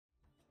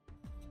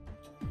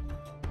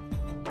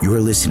You are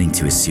listening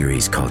to a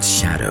series called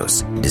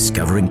Shadows,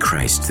 Discovering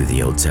Christ Through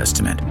the Old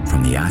Testament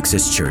from the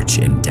Access Church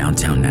in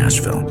downtown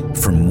Nashville.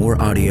 For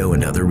more audio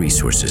and other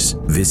resources,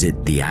 visit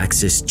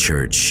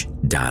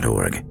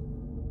theaccesschurch.org.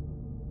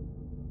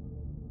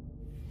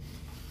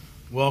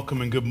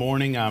 Welcome and good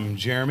morning. I'm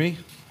Jeremy,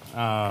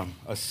 a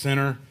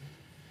sinner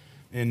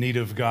in need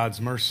of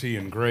God's mercy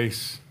and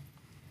grace,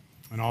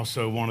 and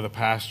also one of the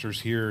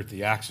pastors here at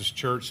the Access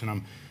Church, and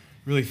I'm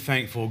really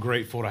thankful,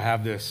 grateful to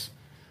have this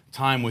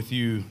time with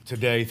you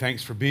today.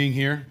 Thanks for being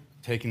here,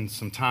 taking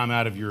some time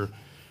out of your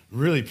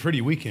really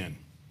pretty weekend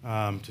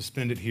to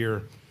spend it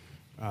here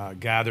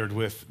gathered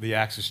with the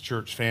Access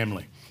Church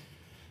family.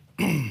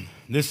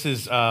 This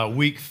is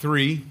week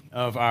 3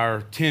 of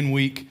our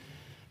 10-week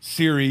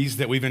series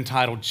that we've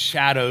entitled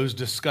Shadows,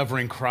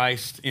 Discovering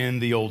Christ in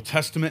the Old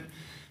Testament.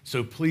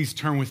 So please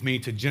turn with me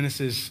to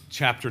Genesis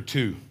chapter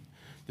 2.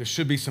 There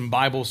should be some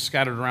Bibles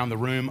scattered around the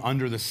room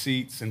under the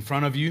seats in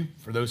front of you,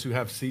 for those who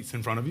have seats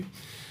in front of you.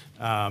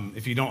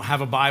 If you don't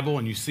have a Bible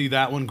and you see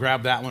that one,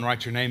 grab that one,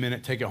 write your name in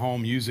it, take it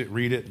home, use it,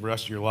 read it the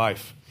rest of your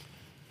life.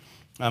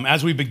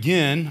 As we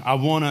begin, I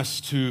want us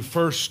to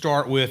first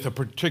start with a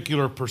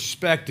particular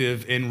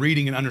perspective in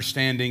reading and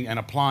understanding and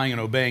applying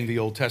and obeying the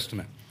Old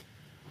Testament.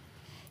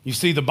 You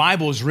see, the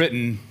Bible is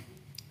written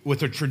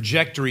with a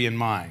trajectory in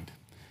mind,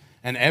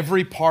 and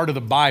every part of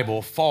the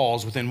Bible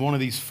falls within one of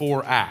these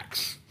 4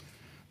 acts,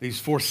 these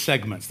 4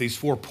 segments, these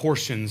 4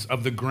 portions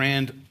of the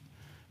grand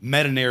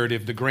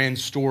meta-narrative, the grand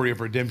story of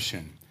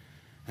redemption.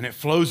 And it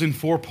flows in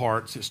 4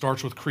 parts. It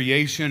starts with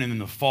creation and then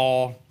the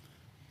fall.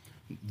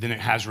 Then it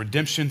has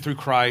redemption through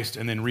Christ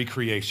and then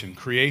recreation.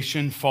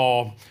 Creation,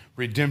 fall,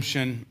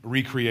 redemption,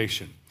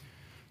 recreation.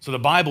 So the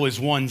Bible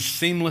is one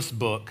seamless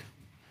book,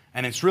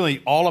 and it's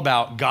really all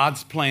about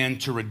God's plan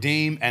to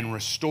redeem and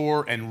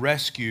restore and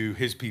rescue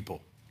his people,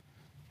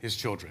 his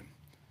children,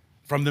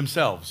 from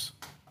themselves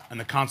and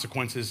the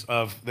consequences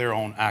of their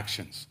own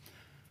actions.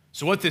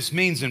 So what this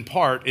means in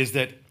part is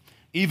that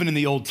even in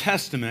the Old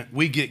Testament,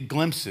 we get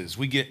glimpses,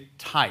 we get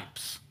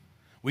types,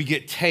 we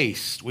get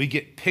tastes, we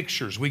get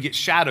pictures, we get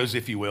shadows,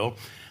 if you will,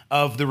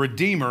 of the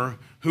Redeemer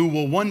who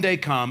will one day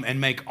come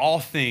and make all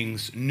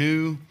things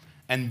new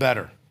and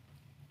better.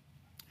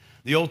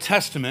 The Old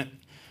Testament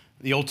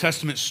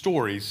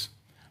stories,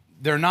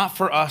 they're not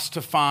for us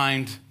to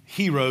find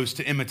heroes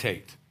to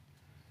imitate.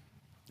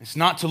 It's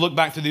not to look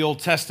back to the Old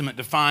Testament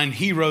to find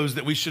heroes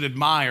that we should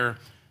admire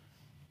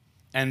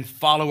and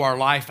follow our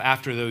life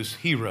after those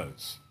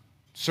heroes.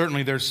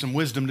 Certainly there's some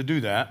wisdom to do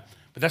that,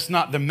 but that's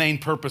not the main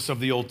purpose of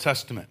the Old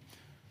Testament.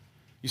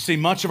 You see,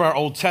 much of our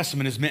Old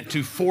Testament is meant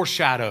to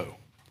foreshadow.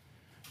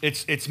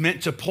 It's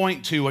meant to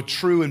point to a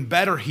true and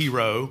better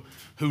hero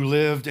who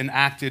lived and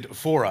acted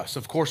for us.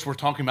 Of course, we're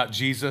talking about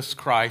Jesus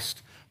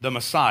Christ, the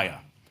Messiah,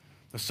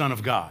 the Son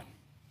of God,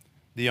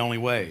 the only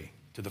way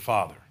to the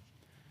Father.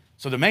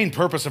 So the main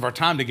purpose of our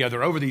time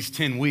together over these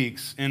 10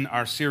 weeks in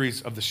our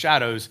series of the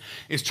Shadows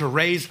is to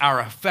raise our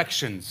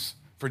affections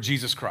for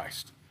Jesus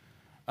Christ,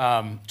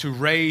 to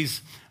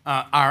raise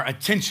our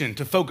attention,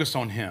 to focus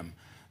on him,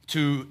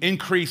 to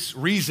increase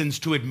reasons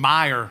to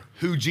admire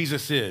who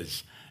Jesus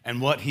is and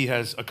what he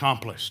has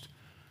accomplished.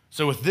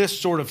 So with this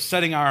sort of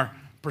setting our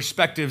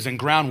perspectives and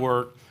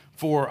groundwork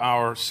for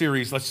our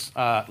series,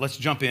 let's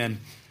jump in.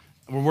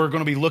 We're going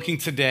to be looking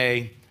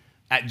today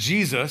at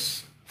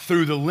Jesus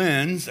through the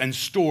lens and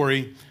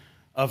story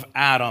of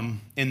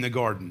Adam in the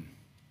garden.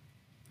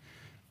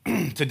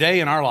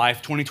 Today in our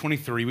life,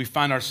 2023, we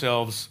find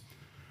ourselves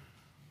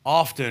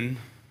often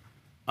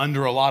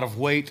under a lot of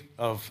weight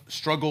of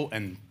struggle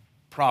and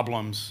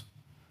problems,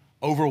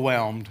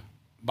 overwhelmed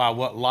by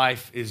what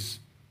life is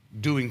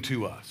doing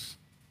to us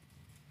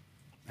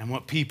and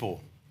what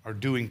people are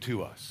doing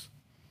to us.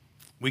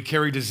 We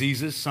carry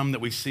diseases, some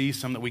that we see,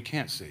 some that we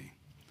can't see.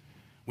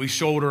 We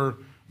shoulder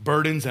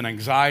burdens and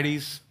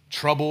anxieties,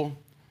 trouble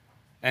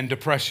and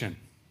depression.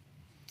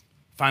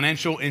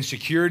 Financial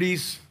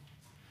insecurities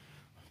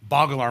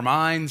boggle our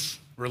minds,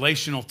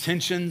 relational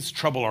tensions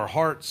trouble our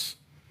hearts,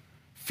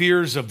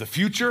 fears of the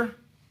future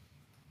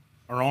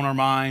are on our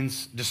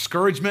minds,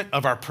 discouragement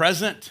of our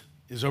present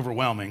is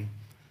overwhelming,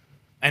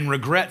 and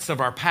regrets of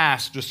our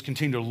past just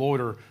continue to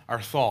loiter our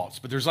thoughts.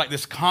 But there's like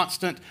this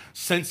constant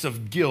sense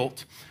of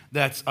guilt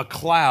that's a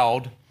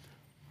cloud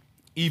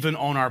even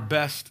on our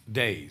best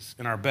days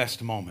and our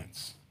best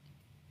moments.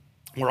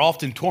 We're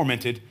often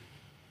tormented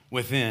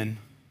within,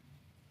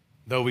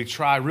 though we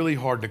try really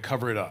hard to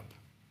cover it up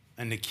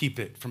and to keep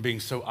it from being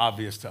so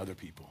obvious to other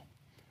people.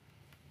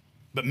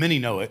 But many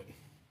know it.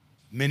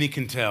 Many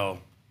can tell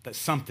that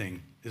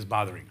something is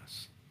bothering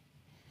us.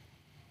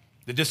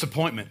 The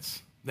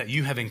disappointments that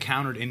you have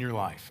encountered in your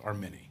life are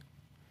many.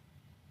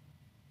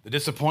 The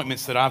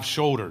disappointments that I've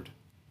shouldered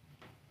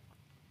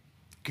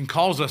can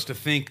cause us to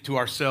think to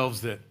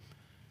ourselves that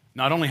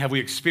not only have we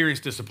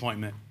experienced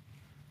disappointment,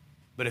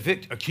 but if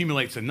it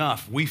accumulates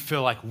enough, we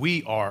feel like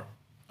we are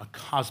a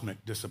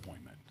cosmic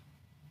disappointment.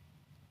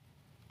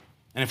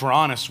 And if we're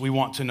honest, we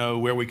want to know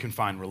where we can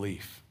find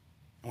relief.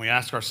 And we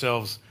ask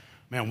ourselves,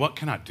 man, what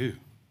can I do?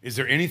 Is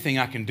there anything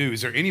I can do?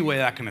 Is there any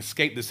way I can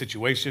escape this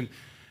situation?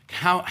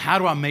 How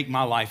do I make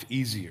my life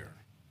easier?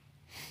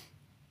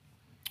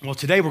 Well,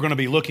 today we're going to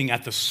be looking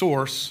at the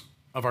source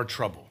of our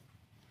trouble.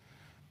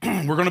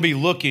 We're going to be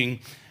looking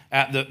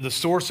at the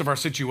source of our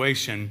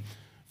situation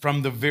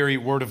from the very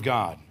Word of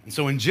God. And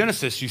so in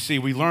Genesis, you see,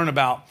 we learn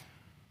about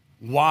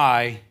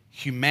why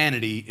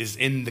humanity is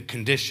in the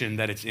condition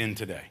that it's in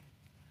today.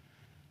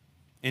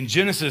 In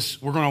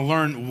Genesis, we're going to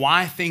learn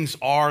why things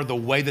are the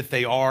way that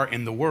they are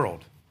in the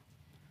world,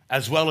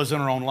 as well as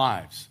in our own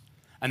lives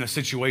and the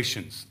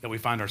situations that we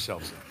find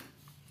ourselves in.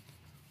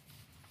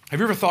 Have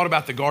you ever thought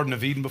about the Garden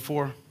of Eden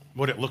before?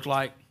 What it looked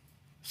like,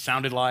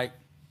 sounded like,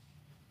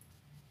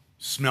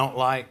 smelt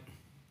like?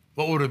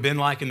 What would it have been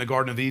like in the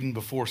Garden of Eden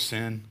before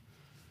sin?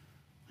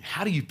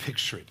 How do you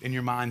picture it in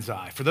your mind's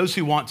eye? For those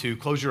who want to,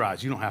 close your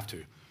eyes. You don't have to.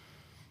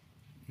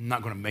 I'm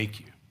not going to make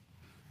you.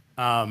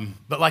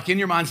 But like in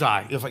your mind's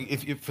eye,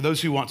 if for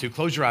those who want to,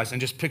 close your eyes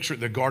and just picture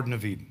the Garden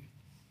of Eden.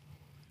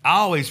 I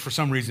always, for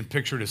some reason,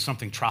 picture it as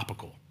something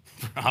tropical.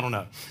 I don't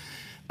know.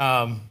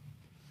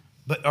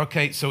 But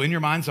okay, so in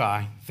your mind's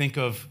eye, think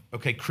of,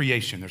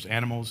 creation. There's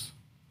animals.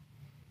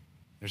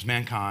 There's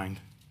mankind.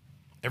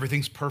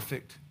 Everything's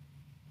perfect.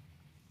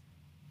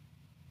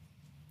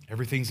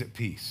 Everything's at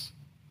peace.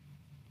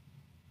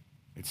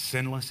 It's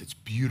sinless. It's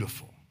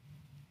beautiful.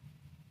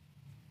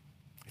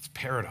 It's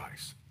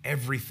paradise.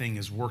 Everything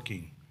is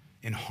working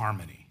in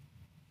harmony.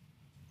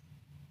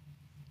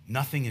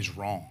 Nothing is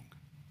wrong.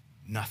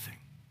 Nothing.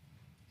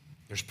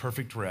 There's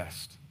perfect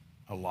rest,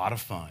 a lot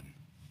of fun,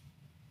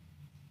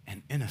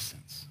 and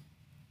innocence.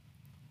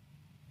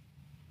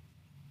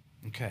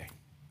 Okay,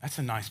 that's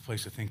a nice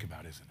place to think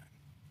about, isn't it?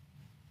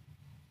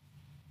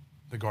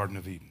 The Garden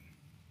of Eden.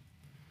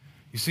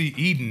 You see,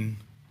 Eden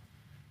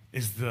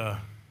is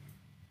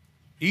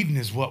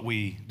what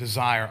we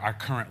desire our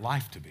current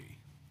life to be.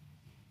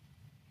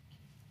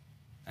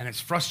 And it's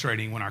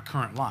frustrating when our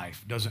current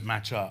life doesn't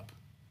match up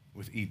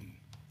with Eden.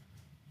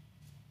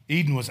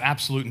 Eden was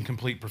absolute and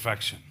complete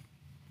perfection.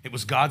 It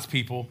was God's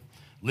people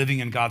living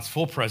in God's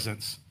full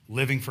presence,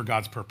 living for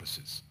God's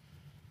purposes.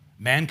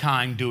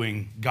 Mankind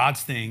doing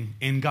God's thing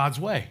in God's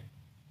way.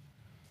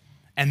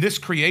 And this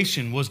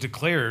creation was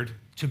declared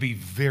to be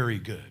very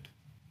good.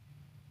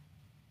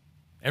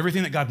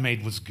 Everything that God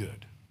made was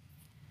good.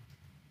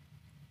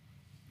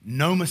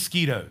 No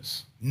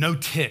mosquitoes, no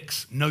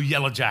ticks, no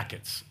yellow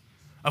jackets.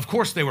 Of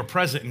course, they were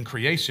present in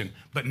creation,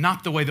 but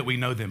not the way that we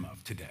know them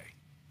of today.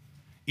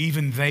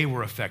 Even they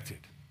were affected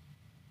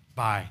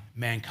by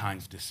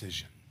mankind's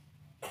decision.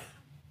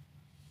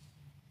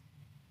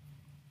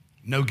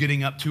 No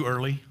getting up too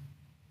early.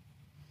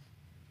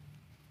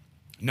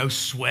 No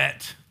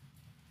sweat.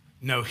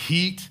 No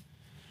heat.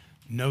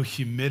 No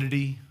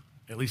humidity.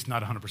 At least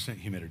not 100%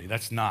 humidity.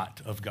 That's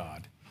not of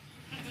God.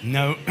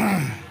 No,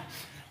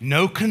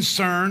 no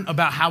concern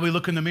about how we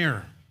look in the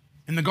mirror.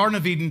 In the Garden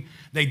of Eden,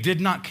 they did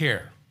not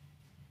care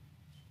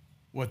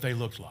what they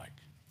looked like.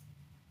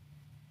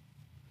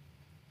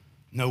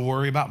 No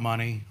worry about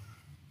money.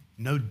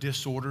 No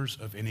disorders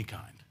of any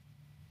kind.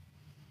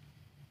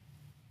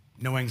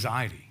 No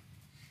anxiety.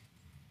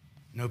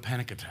 No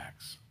panic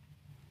attacks.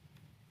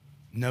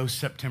 No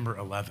September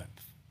 11th.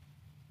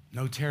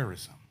 No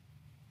terrorism.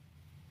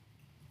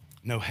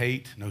 No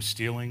hate, no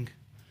stealing.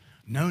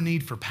 No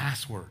need for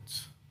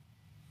passwords.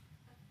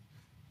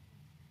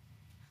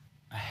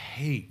 I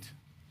hate,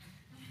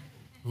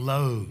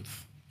 loathe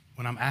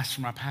when I'm asked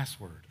for my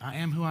password. I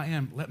am who I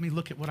am. Let me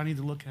look at what I need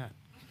to look at.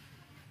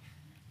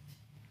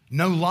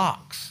 No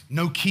locks,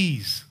 no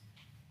keys,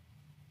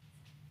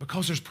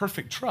 because there's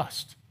perfect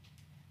trust.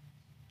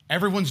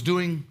 Everyone's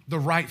doing the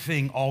right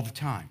thing all the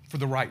time for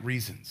the right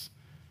reasons.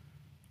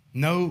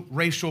 No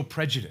racial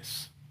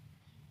prejudice.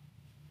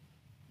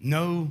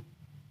 No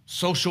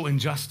social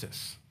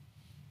injustice.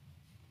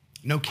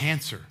 No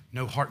cancer,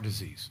 no heart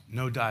disease,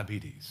 no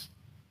diabetes,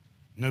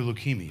 no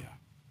leukemia,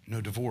 no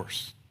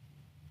divorce,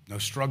 no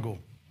struggle,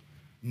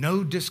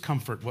 no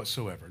discomfort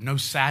whatsoever, no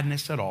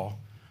sadness at all,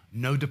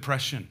 no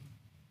depression,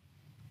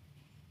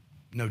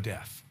 no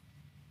death.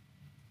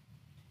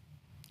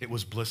 It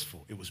was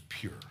blissful. It was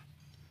pure.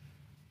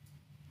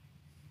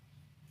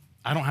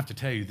 I don't have to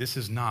tell you, this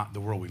is not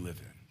the world we live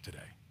in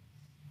today.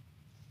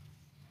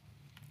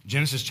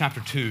 Genesis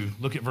chapter 2,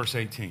 look at verse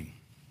 18.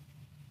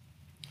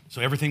 So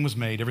everything was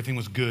made, everything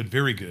was good,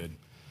 very good.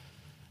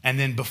 And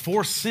then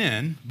before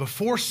sin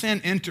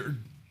entered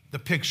the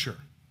picture,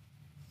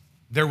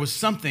 there was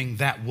something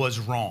that was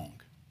wrong.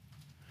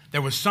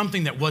 There was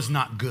something that was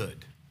not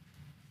good.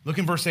 Look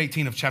in verse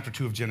 18 of chapter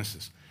 2 of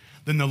Genesis.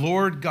 Then the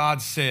Lord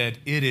God said,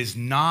 "It is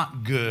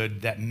not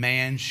good that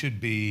man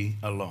should be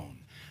alone."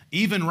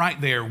 Even right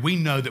there, we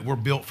know that we're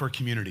built for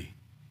community.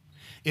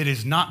 It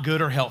is not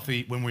good or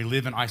healthy when we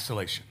live in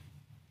isolation,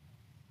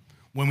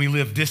 when we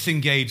live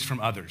disengaged from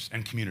others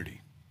and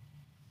community.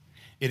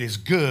 It is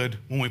good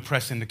when we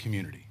press into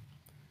community.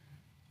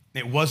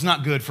 It was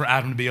not good for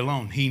Adam to be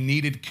alone. He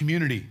needed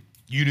community.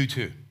 You do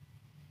too.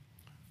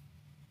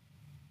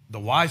 The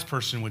wise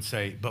person would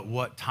say, but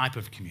what type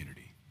of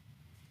community?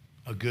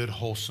 A good,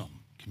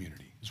 wholesome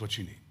community is what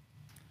you need.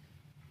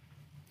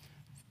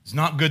 It's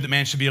not good that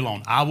man should be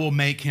alone. I will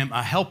make him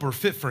a helper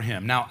fit for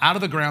him. Now, out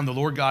of the ground, the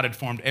Lord God had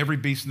formed every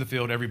beast in the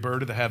field, every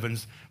bird of the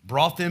heavens,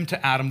 brought them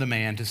to Adam the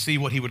man to see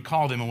what he would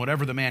call them, and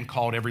whatever the man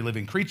called every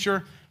living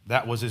creature,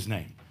 that was his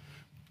name.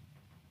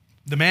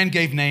 The man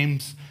gave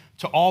names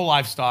to all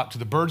livestock, to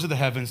the birds of the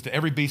heavens, to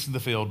every beast of the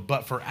field,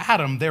 but for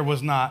Adam there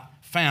was not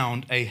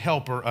found a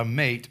helper, a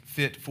mate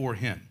fit for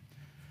him.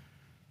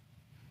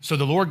 So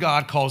the Lord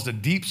God caused a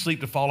deep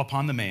sleep to fall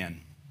upon the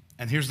man,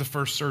 and here's the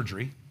first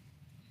surgery.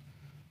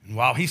 And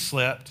while he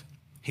slept,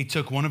 he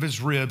took one of his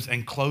ribs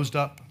and closed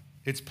up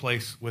its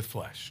place with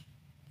flesh.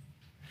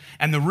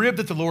 And the rib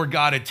that the Lord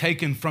God had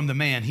taken from the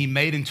man, he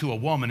made into a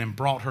woman and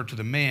brought her to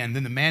the man.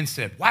 Then the man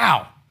said,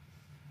 wow,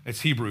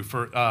 it's Hebrew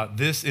for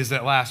this is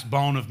at last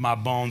bone of my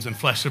bones and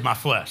flesh of my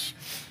flesh.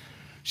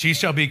 She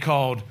shall be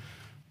called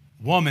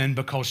woman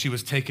because she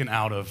was taken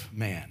out of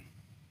man.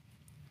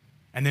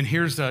 And then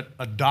here's a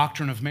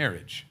doctrine of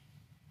marriage.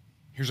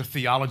 Here's a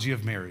theology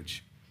of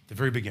marriage at the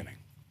very beginning.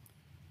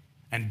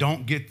 And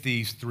don't get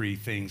these three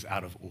things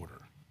out of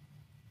order.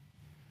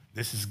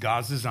 This is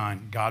God's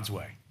design, God's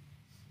way.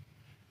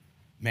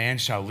 Man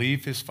shall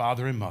leave his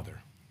father and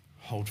mother,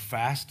 hold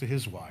fast to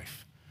his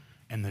wife,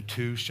 and the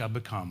two shall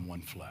become one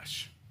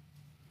flesh.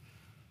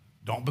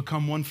 Don't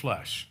become one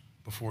flesh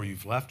before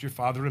you've left your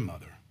father and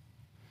mother,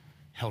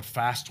 held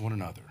fast to one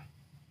another.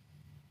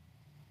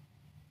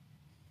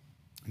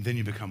 And then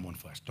you become one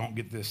flesh. Don't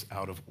get this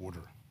out of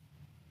order.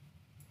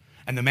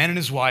 And the man and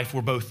his wife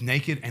were both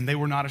naked, and they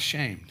were not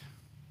ashamed.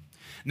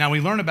 Now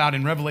we learn about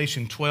in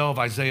Revelation 12,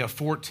 Isaiah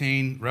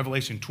 14,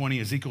 Revelation 20,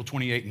 Ezekiel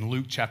 28, and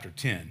Luke chapter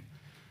 10,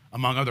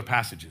 among other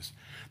passages,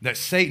 that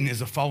Satan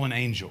is a fallen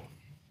angel.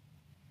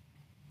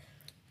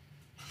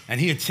 And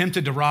he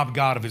attempted to rob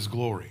God of his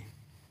glory.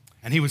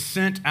 And he was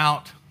sent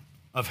out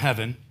of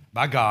heaven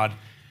by God,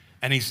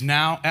 and he's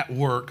now at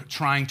work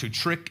trying to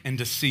trick and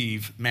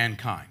deceive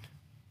mankind.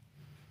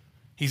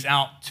 He's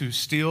out to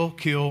steal,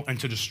 kill, and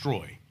to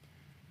destroy.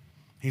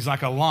 He's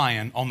like a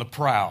lion on the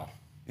prowl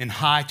in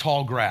high,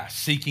 tall grass,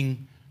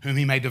 seeking whom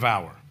he may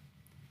devour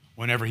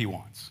whenever he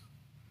wants.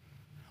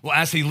 Well,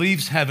 as he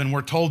leaves heaven,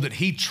 we're told that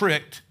he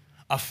tricked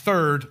a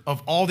third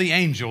of all the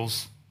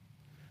angels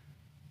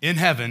in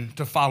heaven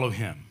to follow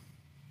him.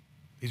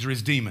 These are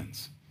his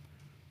demons.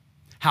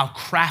 How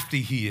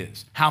crafty he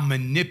is, how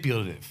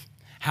manipulative,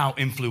 how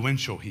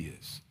influential he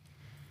is.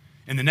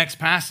 In the next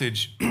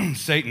passage,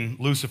 Satan,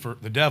 Lucifer,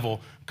 the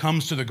devil,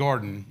 comes to the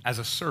garden as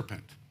a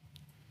serpent.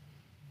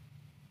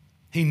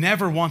 He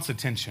never wants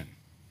attention.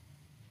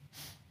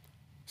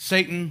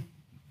 Satan,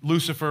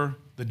 Lucifer,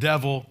 the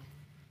devil,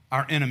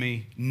 our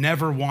enemy,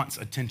 never wants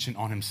attention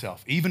on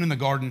himself. Even in the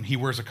garden, he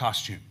wears a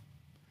costume.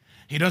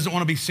 He doesn't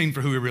want to be seen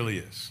for who he really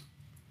is.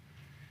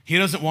 He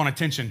doesn't want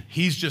attention.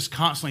 He's just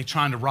constantly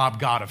trying to rob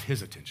God of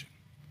his attention.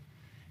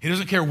 He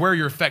doesn't care where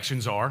your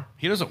affections are.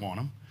 He doesn't want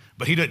them,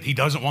 but he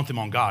doesn't want them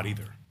on God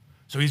either.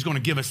 So he's going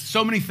to give us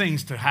so many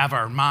things to have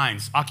our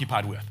minds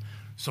occupied with,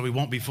 so we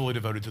won't be fully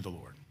devoted to the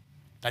Lord.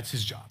 That's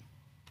his job,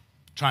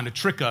 trying to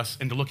trick us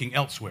into looking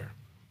elsewhere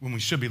when we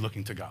should be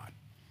looking to God.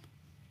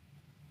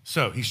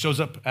 So he shows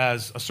up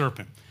as a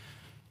serpent.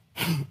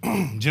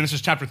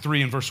 Genesis chapter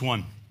 3 and verse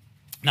 1.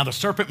 Now the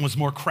serpent was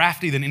more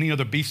crafty than any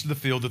other beast of the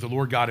field that the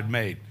Lord God had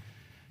made.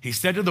 He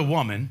said to the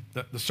woman,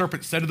 the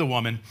serpent said to the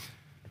woman,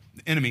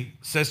 the enemy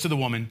says to the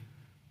woman,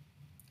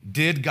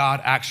 did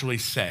God actually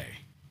say?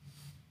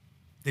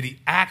 Did he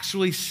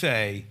actually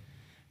say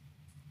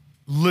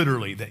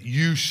literally that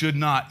you should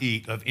not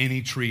eat of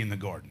any tree in the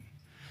garden?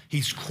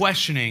 He's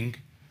questioning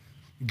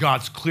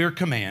God's clear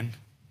command.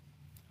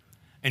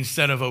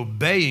 Instead of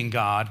obeying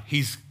God,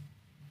 he's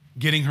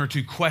getting her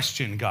to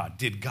question God.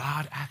 Did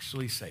God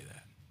actually say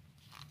that?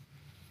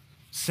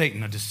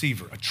 Satan, a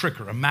deceiver, a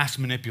tricker, a mass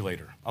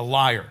manipulator, a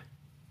liar.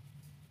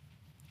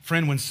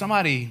 Friend, when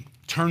somebody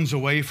turns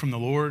away from the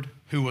Lord,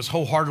 who was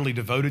wholeheartedly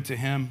devoted to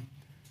him,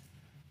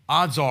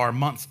 odds are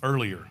months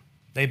earlier,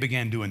 they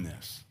began doing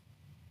this,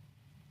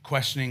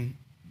 questioning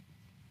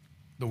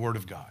the word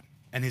of God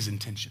and his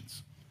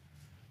intentions.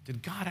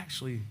 Did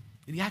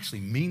he actually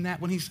mean that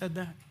when he said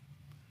that?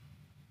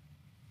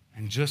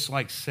 And just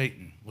like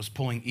Satan was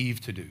pulling Eve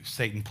to do,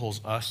 Satan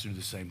pulls us to do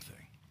the same thing.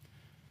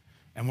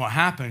 And what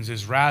happens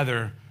is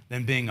rather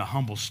than being a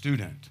humble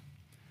student,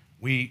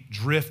 we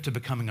drift to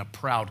becoming a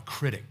proud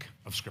critic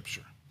of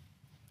Scripture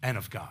and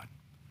of God.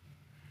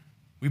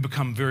 We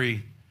become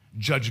very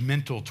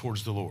judgmental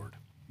towards the Lord.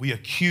 We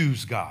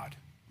accuse God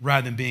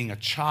rather than being a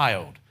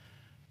child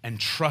and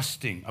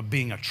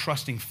being a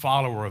trusting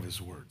follower of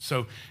his word.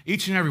 So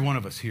each and every one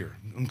of us here,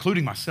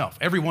 including myself,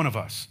 every one of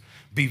us,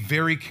 be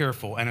very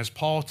careful. And as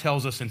Paul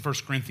tells us in 1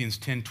 Corinthians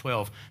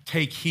 10:12,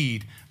 take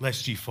heed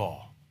lest ye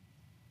fall.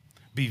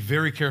 Be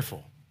very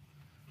careful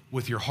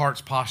with your heart's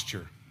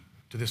posture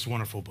to this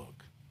wonderful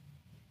book.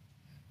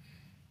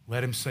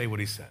 Let him say what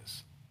he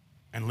says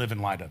and live in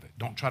light of it.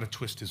 Don't try to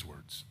twist his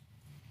words.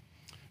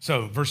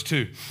 So verse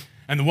 2,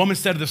 and the woman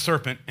said to the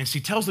serpent, and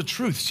she tells the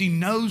truth. She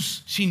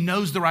knows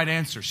the right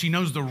answer. She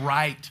knows the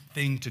right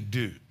thing to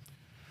do.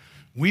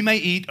 we may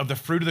eat of the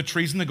fruit of the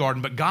trees in the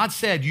garden, but God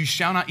said, you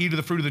shall not eat of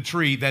the fruit of the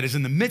tree that is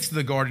in the midst of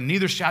the garden,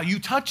 neither shall you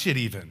touch it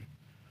even,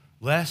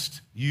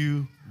 lest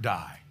you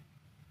die.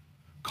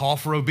 Call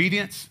for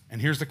obedience, and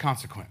here's the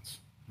consequence.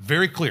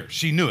 Very clear,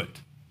 she knew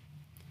it.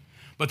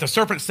 But the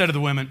serpent said to the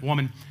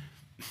woman,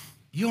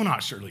 you'll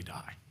not surely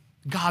die.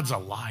 God's a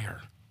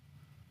liar.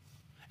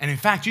 And in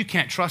fact, you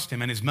can't trust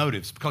him and his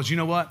motives, because you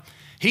know what?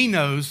 He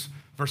knows,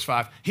 verse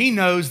 5, he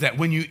knows that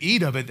when you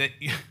eat of it, that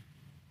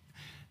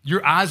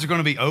your eyes are going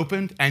to be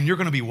opened and you're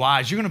going to be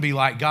wise. You're going to be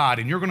like God,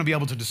 and you're going to be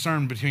able to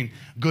discern between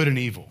good and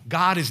evil.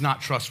 God is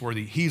not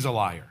trustworthy. He's a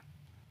liar.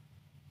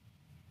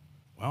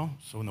 Well,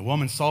 so when the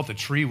woman saw that the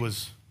tree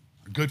was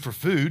good for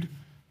food,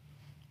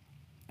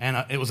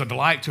 and it was a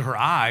delight to her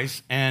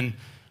eyes, and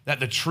that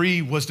the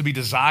tree was to be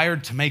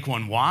desired to make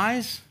one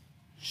wise,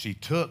 she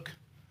took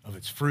of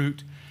its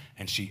fruit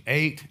and she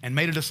ate and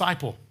made a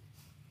disciple.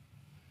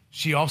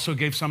 She also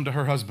gave some to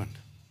her husband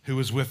who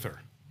was with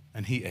her,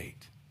 and he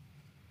ate.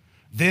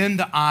 Then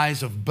the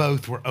eyes of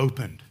both were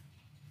opened,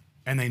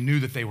 and they knew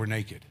that they were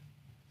naked.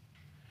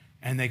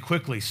 And they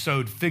quickly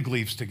sewed fig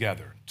leaves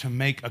together to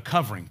make a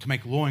covering, to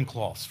make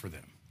loincloths for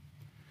them.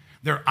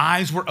 Their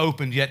eyes were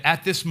opened, yet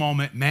at this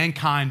moment,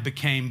 mankind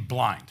became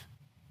blind,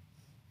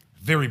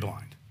 very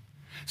blind.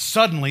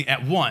 Suddenly,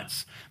 at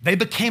once, they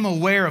became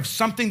aware of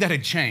something that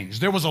had changed.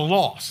 There was a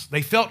loss.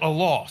 They felt a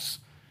loss.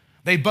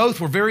 They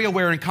both were very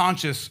aware and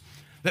conscious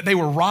that they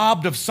were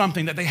robbed of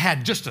something that they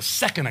had just a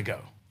second ago.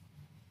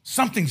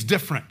 Something's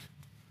different.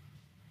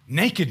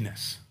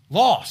 Nakedness,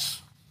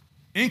 loss,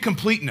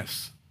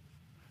 incompleteness.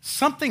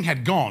 Something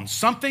had gone.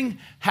 Something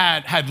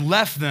had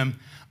left them.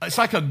 It's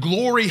like a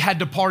glory had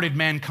departed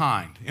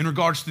mankind in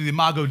regards to the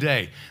Imago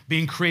Dei,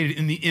 being created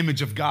in the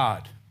image of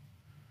God.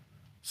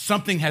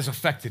 Something has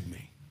affected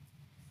me.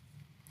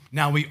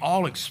 Now, we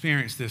all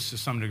experience this to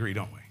some degree,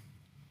 don't we?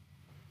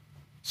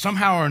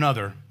 Somehow or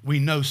another, we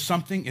know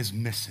something is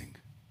missing.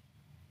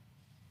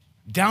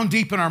 Down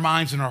deep in our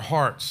minds and our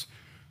hearts,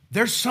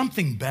 there's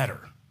something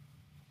better.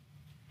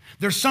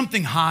 There's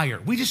something higher.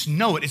 We just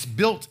know it. It's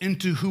built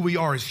into who we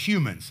are as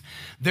humans.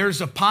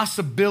 There's a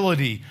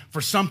possibility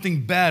for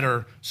something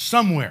better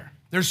somewhere.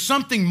 There's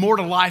something more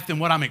to life than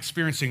what I'm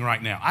experiencing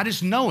right now. I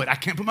just know it. I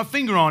can't put my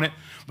finger on it,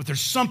 but there's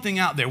something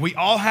out there. We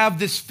all have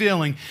this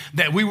feeling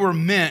that we were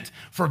meant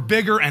for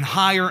bigger and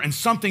higher and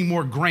something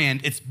more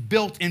grand. It's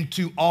built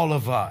into all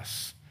of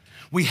us.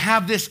 We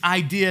have this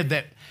idea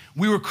that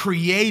we were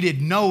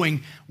created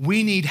knowing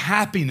we need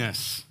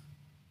happiness,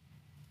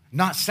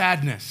 not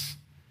sadness.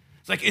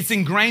 It's like it's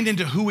ingrained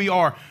into who we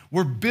are.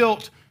 We're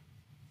built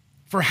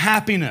for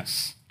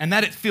happiness, and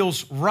that it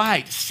feels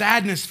right.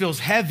 Sadness feels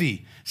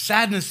heavy.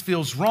 Sadness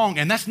feels wrong,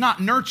 and that's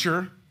not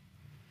nurture.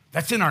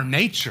 That's in our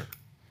nature.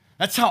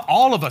 That's how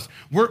all of us,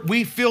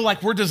 we feel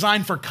like we're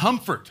designed for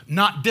comfort,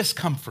 not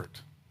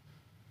discomfort.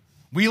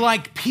 We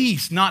like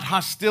peace, not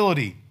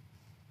hostility.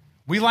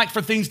 We like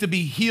for things to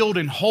be healed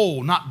and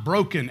whole, not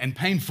broken and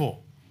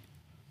painful.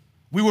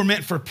 We were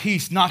meant for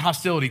peace, not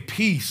hostility.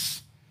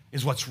 Peace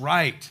is what's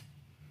right.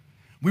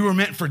 We were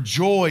meant for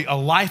joy, a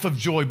life of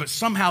joy, but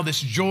somehow this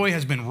joy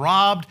has been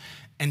robbed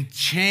and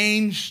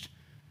changed,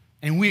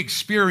 and we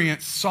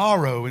experience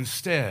sorrow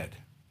instead.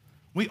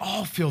 We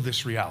all feel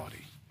this reality.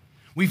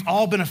 We've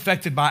all been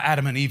affected by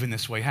Adam and Eve in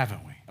this way,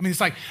 haven't we? I mean,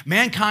 it's like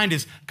mankind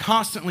is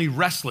constantly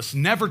restless,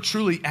 never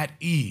truly at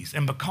ease,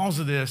 and because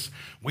of this,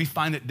 we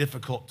find it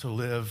difficult to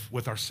live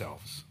with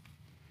ourselves.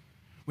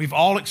 We've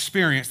all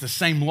experienced the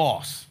same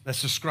loss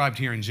that's described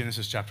here in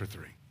Genesis chapter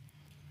 3.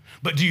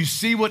 But do you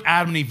see what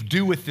Adam and Eve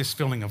do with this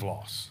feeling of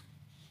loss?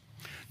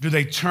 Do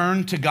they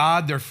turn to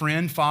God, their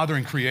friend, Father,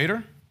 and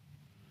Creator?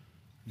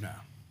 No.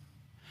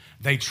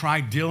 They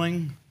try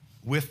dealing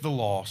with the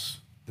loss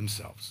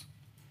themselves.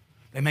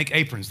 They make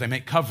aprons, they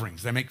make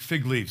coverings, they make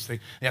fig leaves. They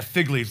have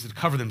fig leaves that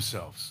cover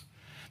themselves.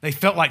 They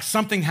felt like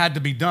something had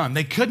to be done.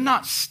 They could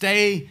not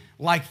stay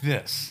like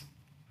this.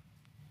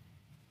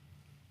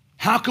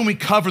 How can we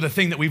cover the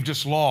thing that we've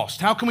just lost?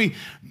 How can we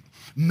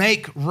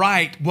make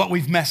right what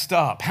we've messed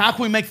up? How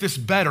can we make this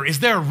better? Is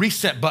there a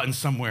reset button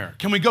somewhere?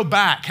 Can we go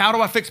back? How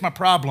do I fix my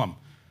problem?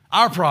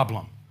 Our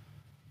problem,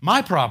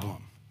 my problem.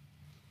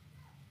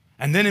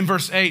 And then in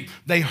verse 8,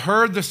 they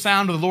heard the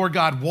sound of the Lord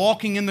God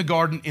walking in the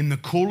garden in the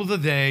cool of the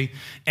day,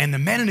 and the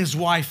man and his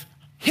wife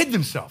hid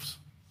themselves.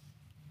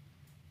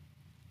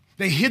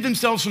 They hid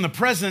themselves from the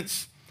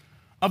presence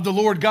of the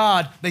Lord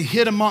God. They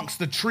hid amongst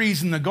the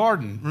trees in the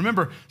garden.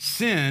 Remember,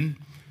 sin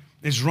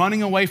is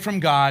running away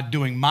from God,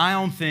 doing my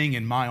own thing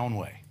in my own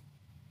way.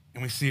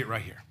 And we see it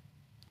right here.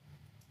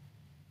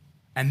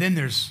 And then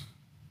there's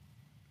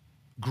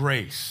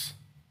grace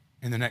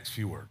in the next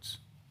few words.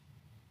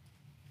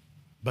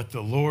 But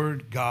the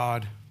Lord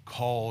God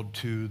called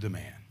to the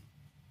man.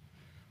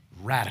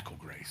 Radical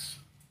grace.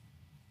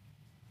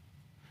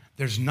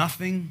 There's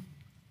nothing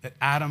that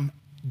Adam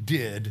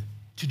did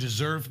to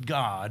deserve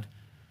God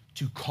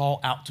to call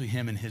out to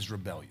him in his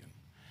rebellion.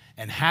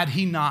 And had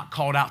he not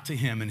called out to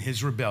him in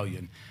his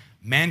rebellion,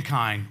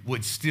 mankind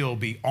would still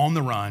be on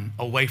the run,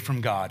 away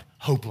from God,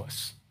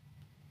 hopeless.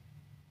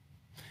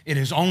 it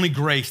is only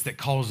grace that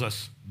calls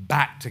us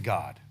back to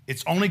God.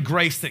 It's only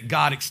grace that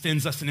God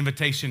extends us an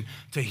invitation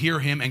to hear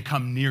him and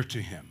come near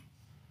to him.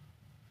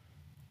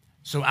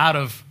 So out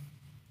of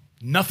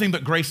nothing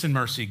but grace and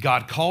mercy,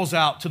 God calls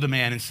out to the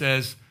man and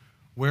says,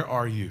 where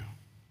are you?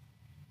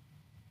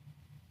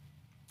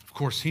 Of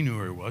course, he knew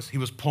where he was. He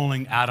was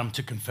pulling Adam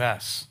to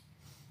confess.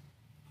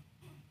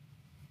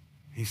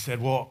 He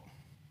said, well,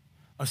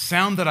 a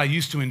sound that I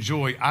used to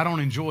enjoy, I don't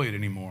enjoy it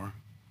anymore.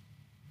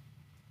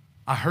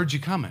 I heard you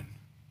coming.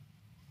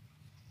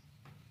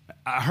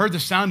 I heard the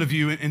sound of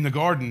you in the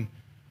garden,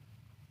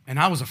 and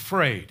I was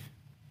afraid.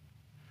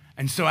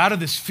 And so out of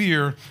this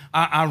fear,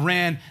 I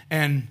ran,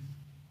 and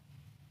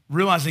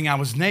realizing I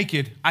was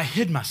naked, I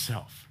hid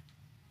myself.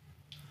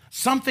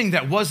 Something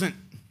that wasn't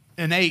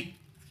innate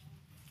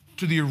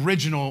to the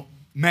original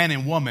man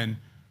and woman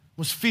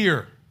was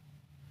fear.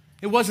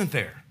 It wasn't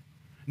there.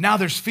 Now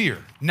there's fear.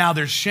 Now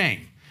there's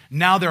shame.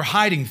 Now they're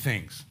hiding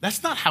things.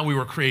 That's not how we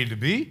were created to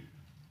be.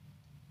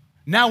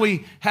 Now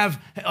we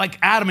have, like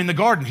Adam in the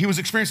garden, he was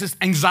experiencing this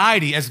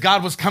anxiety as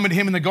God was coming to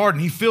him in the garden.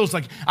 He feels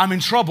like, I'm in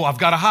trouble, I've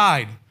got to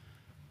hide.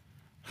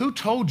 Who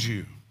told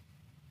you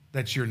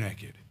that you're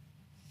naked?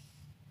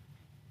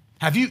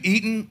 Have you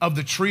eaten of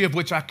the tree of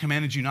which I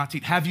commanded you not to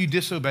eat? Have you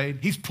disobeyed?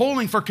 He's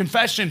pulling for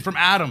confession from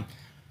Adam.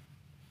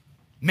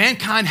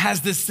 Mankind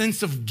has this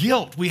sense of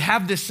guilt. We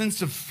have this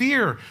sense of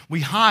fear.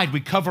 We hide,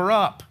 we cover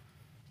up.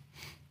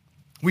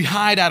 We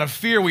hide out of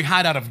fear, we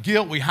hide out of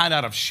guilt, we hide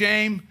out of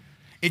shame.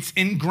 It's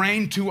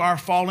ingrained to our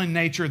fallen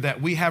nature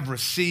that we have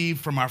received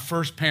from our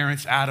first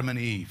parents, Adam and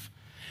Eve.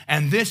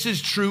 And this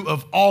is true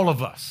of all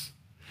of us.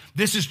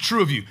 This is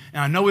true of you.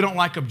 And I know we don't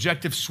like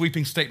objective,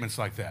 sweeping statements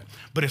like that,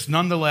 but it's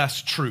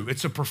nonetheless true.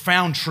 It's a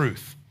profound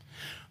truth.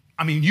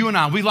 I mean, you and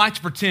I, we like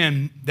to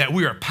pretend that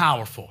we are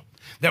powerful,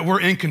 that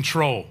we're in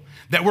control,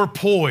 that we're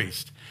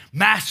poised,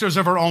 masters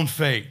of our own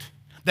fate,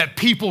 that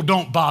people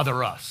don't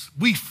bother us.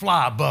 We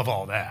fly above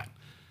all that.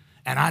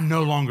 And I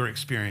no longer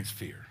experience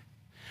fear.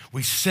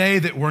 We say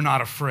that we're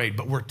not afraid,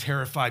 but we're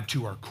terrified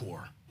to our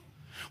core.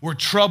 We're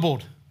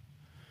troubled.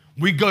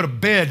 We go to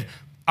bed,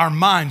 our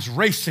minds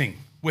racing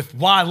with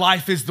why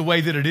life is the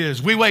way that it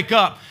is. We wake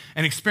up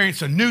and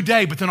experience a new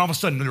day, but then all of a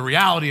sudden the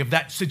reality of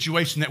that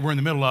situation that we're in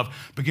the middle of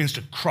begins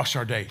to crush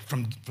our day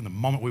from the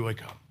moment we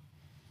wake up.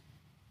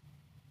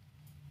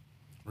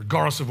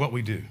 Regardless of what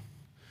we do,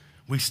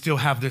 we still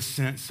have this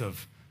sense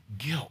of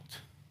guilt.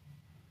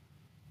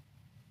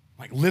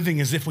 Like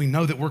living as if we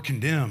know that we're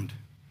condemned.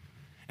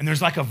 And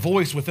there's like a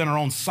voice within our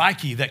own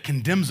psyche that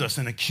condemns us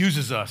and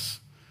accuses us.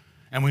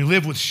 And we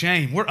live with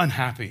shame. We're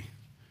unhappy.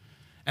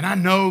 And I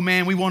know,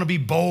 man, we want to be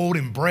bold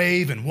and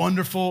brave and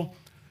wonderful,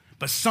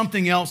 but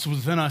something else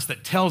within us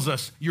that tells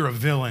us you're a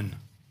villain.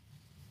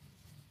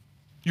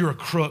 You're a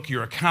crook,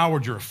 you're a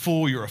coward, you're a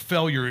fool, you're a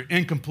failure, you're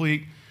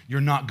incomplete,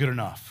 you're not good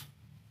enough.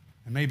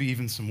 And maybe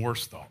even some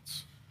worse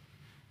thoughts.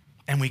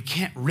 And we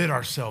can't rid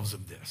ourselves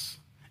of this.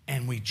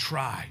 And we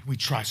try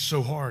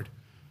so hard.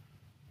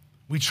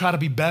 We try to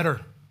be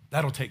better.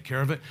 That'll take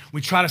care of it.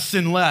 We try to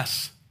sin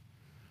less,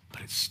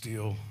 but it's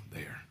still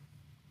there.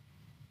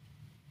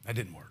 That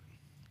didn't work.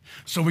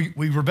 So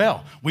we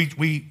rebel.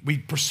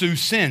 We pursue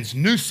sins,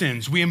 new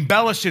sins. We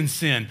embellish in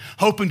sin,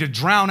 hoping to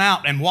drown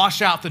out and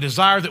wash out the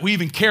desire that we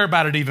even care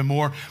about it even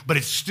more, but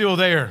it's still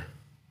there.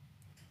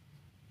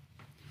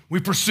 We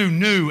pursue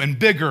new and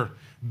bigger,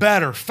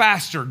 better,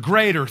 faster,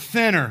 greater,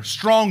 thinner,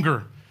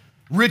 stronger,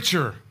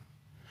 richer,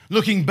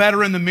 looking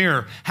better in the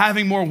mirror,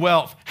 having more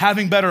wealth,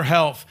 having better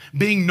health,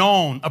 being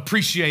known,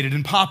 appreciated,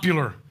 and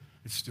popular.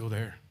 It's still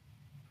there.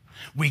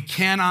 We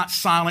cannot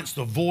silence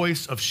the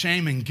voice of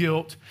shame and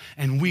guilt,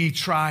 and we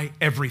try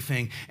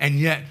everything. And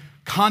yet,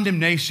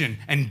 condemnation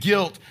and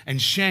guilt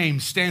and shame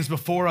stands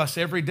before us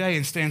every day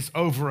and stands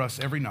over us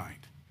every night.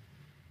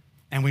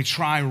 And we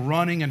try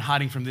running and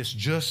hiding from this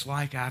just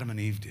like Adam and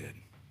Eve did.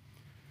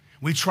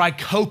 We try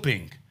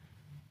coping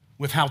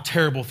with how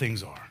terrible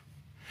things are.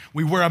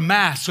 We wear a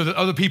mask so that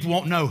other people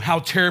won't know how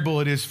terrible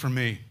it is for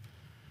me.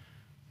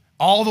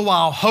 All the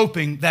while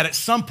hoping that at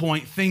some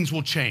point things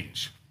will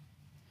change.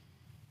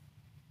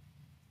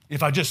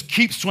 If I just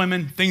keep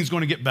swimming, things are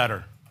going to get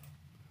better.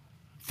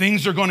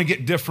 Things are going to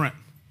get different.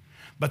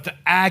 But the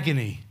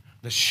agony,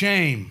 the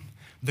shame,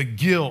 the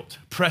guilt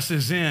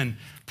presses in,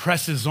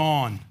 presses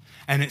on,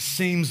 and it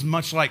seems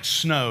much like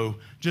snow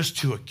just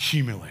to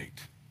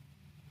accumulate.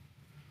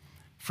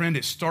 Friend,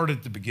 it started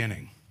at the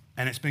beginning.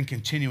 And it's been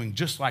continuing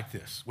just like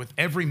this with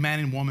every man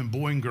and woman,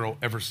 boy and girl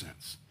ever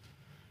since.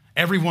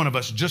 Every one of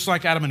us, just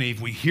like Adam and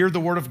Eve, we hear the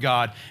word of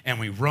God and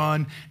we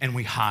run and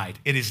we hide.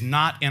 It is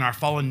not in our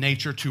fallen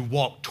nature to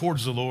walk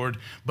towards the Lord,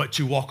 but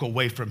to walk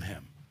away from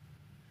him.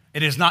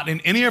 It is not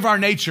in any of our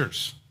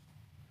natures,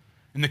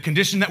 in the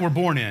condition that we're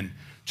born in,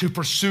 to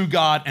pursue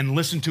God and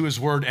listen to his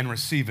word and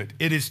receive it.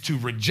 It is to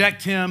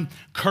reject him,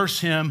 curse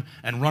him,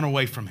 and run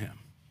away from him.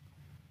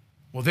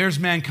 Well, there's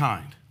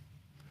mankind.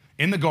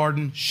 In the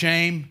garden,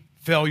 shame,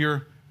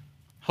 failure,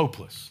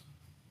 hopeless.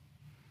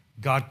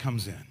 God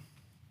comes in.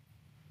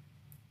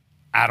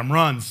 Adam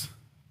runs.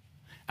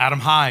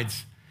 Adam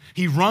hides.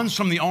 He runs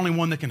from the only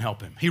one that can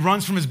help him. He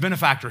runs from his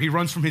benefactor. He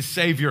runs from his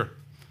Savior.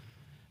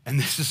 And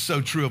this is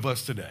so true of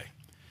us today.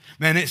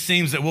 Man, it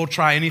seems that we'll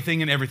try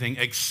anything and everything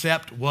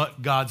except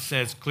what God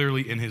says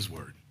clearly in his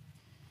word.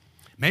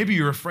 Maybe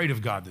you're afraid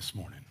of God this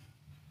morning.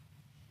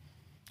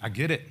 I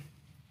get it.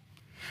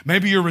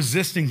 Maybe you're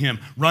resisting him,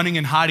 running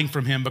and hiding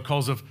from him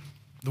because of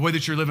the way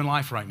that you're living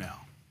life right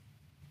now.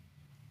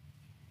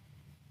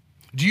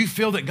 Do you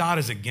feel that God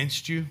is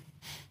against you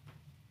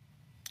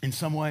in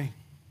some way?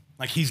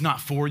 Like he's not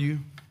for you?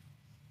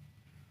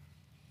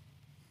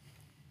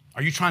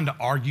 Are you trying to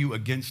argue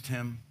against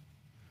him?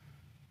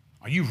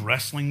 Are you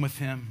wrestling with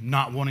him,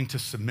 not wanting to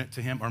submit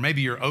to him? Or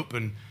maybe you're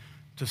open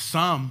to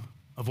some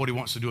of what he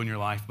wants to do in your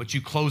life, but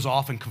you close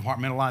off and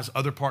compartmentalize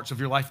other parts of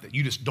your life that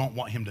you just don't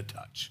want him to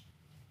touch.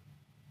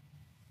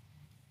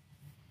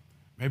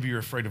 Maybe you're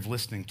afraid of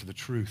listening to the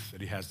truth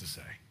that he has to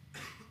say.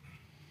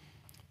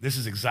 This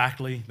is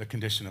exactly the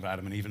condition of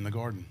Adam and Eve in the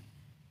garden.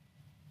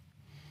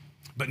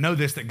 But know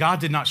this, that God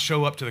did not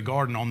show up to the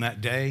garden on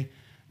that day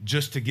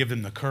just to give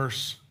them the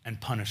curse and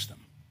punish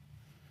them.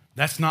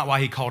 That's not why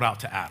he called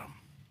out to Adam.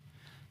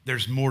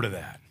 There's more to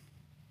that.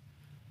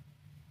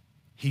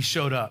 He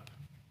showed up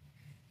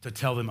to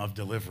tell them of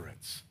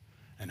deliverance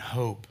and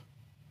hope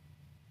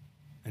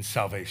and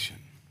salvation.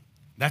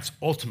 That's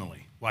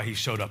ultimately why he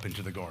showed up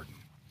into the garden.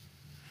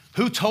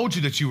 Who told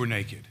you that you were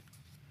naked?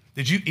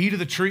 Did you eat of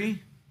the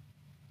tree?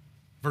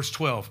 Verse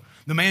 12,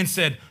 the man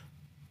said,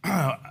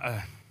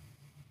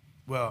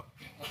 well,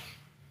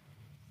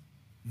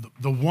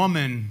 the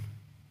woman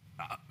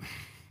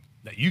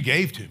that you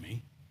gave to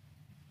me,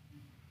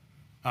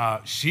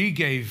 she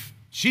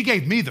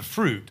gave me the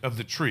fruit of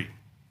the tree.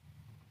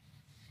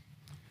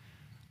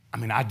 I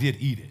mean, I did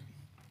eat it.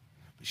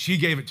 But she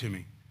gave it to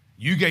me.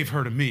 You gave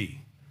her to me.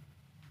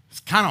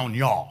 It's kind of on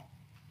y'all.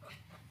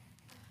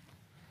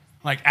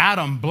 Like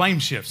Adam blame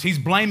shifts. He's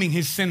blaming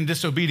his sin and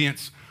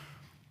disobedience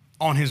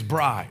on his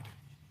bride.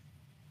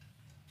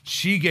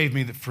 She gave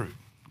me the fruit.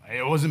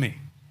 It wasn't me.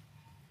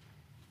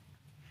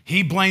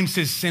 He blames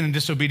his sin and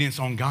disobedience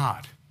on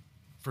God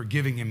for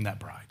giving him that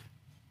bride.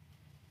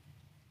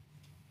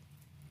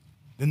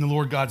 Then the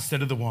Lord God said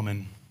to the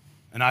woman,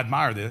 and I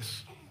admire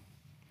this,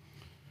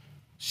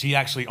 she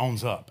actually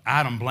owns up.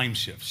 Adam blame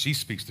shifts. She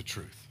speaks the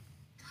truth.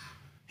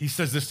 He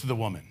says this to the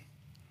woman,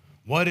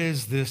 what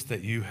is this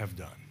that you have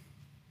done?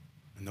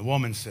 And the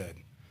woman said,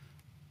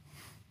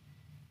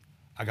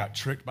 I got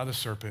tricked by the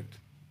serpent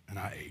and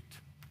I ate.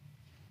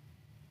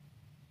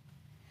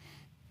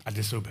 I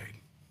disobeyed.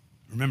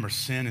 Remember,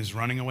 sin is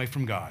running away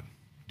from God,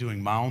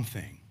 doing my own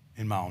thing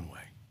in my own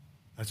way.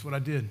 That's what I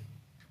did.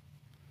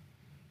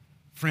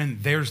 Friend,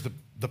 there's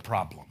the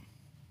problem.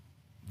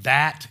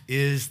 That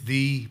is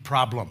the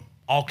problem.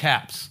 All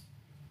caps.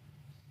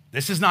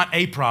 This is not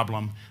a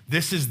problem.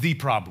 This is the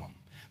problem.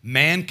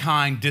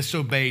 Mankind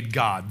disobeyed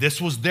God. This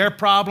was their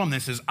problem.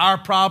 This is our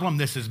problem.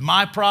 This is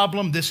my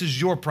problem. This is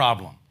your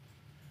problem.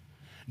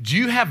 Do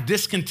you have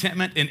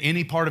discontentment in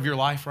any part of your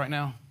life right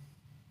now?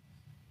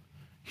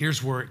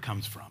 Here's where it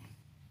comes from.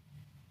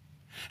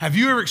 Have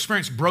you ever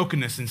experienced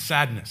brokenness and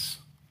sadness?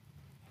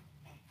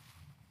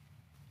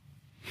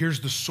 Here's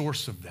the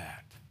source of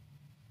that.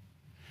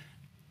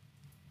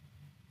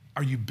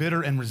 Are you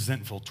bitter and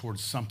resentful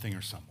towards something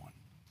or someone?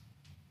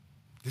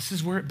 This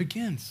is where it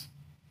begins.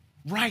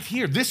 Right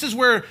here. This is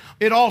where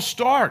it all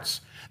starts.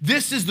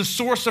 This is the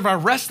source of our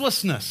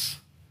restlessness.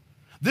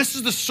 This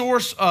is the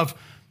source of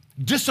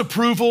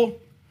disapproval,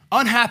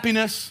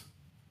 unhappiness,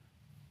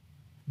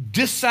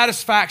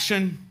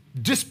 dissatisfaction,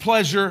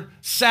 displeasure,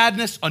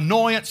 sadness,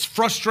 annoyance,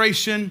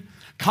 frustration,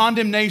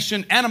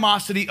 condemnation,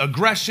 animosity,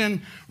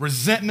 aggression,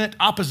 resentment,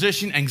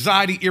 opposition,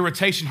 anxiety,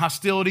 irritation,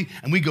 hostility,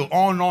 and we go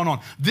on and on and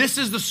on. This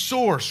is the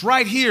source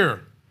right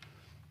here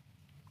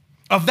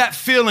of that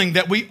feeling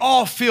that we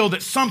all feel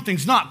that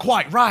something's not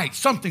quite right,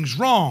 something's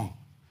wrong.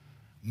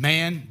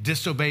 Man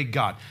disobeyed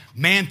God.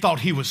 Man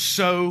thought he was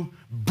so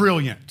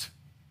brilliant,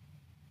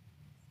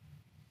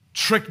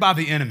 tricked by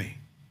the enemy,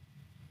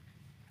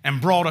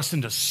 and brought us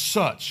into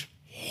such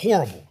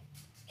horrible,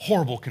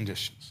 horrible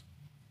conditions.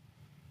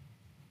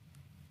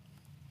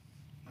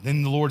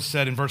 Then the Lord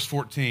said in verse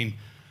 14,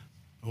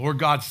 the Lord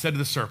God said to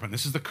the serpent,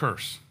 this is the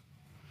curse,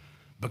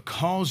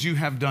 because you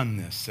have done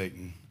this,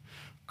 Satan,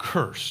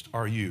 cursed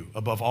are you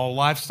above all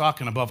livestock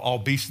and above all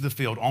beasts of the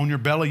field. On your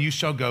belly you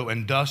shall go,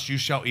 and dust you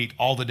shall eat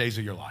all the days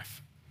of your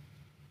life.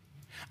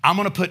 I'm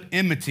going to put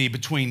enmity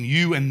between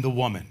you and the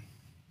woman,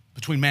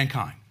 between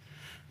mankind,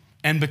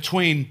 and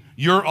between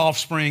your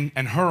offspring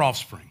and her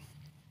offspring.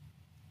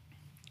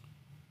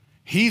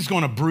 He's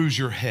going to bruise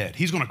your head.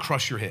 He's going to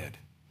crush your head.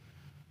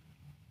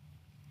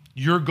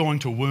 You're going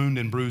to wound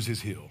and bruise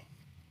his heel.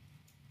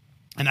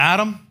 And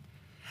Adam,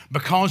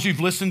 because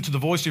you've listened to the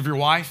voice of your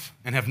wife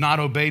and have not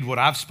obeyed what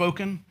I've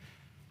spoken,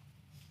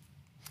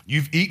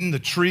 you've eaten the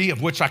tree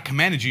of which I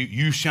commanded you,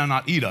 you shall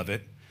not eat of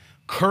it.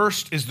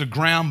 Cursed is the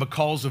ground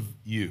because of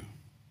you.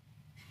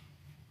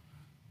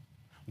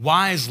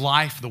 Why is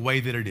life the way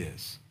that it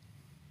is?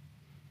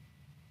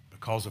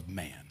 Because of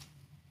man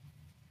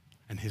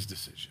and his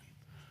decision.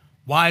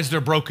 Why is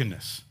there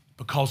brokenness?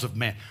 because of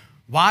man.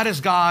 Why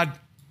does God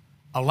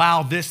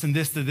allow this and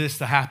this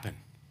to happen?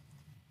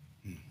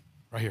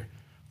 Right here.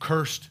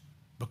 Cursed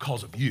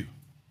because of you.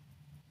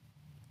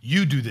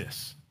 You do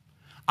this.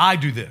 I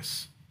do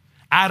this.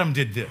 Adam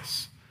did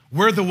this.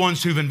 We're the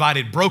ones who've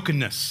invited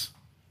brokenness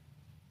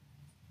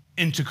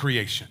into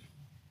creation,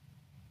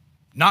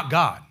 not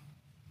God.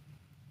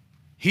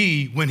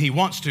 He, when he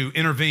wants to,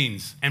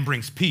 intervenes and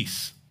brings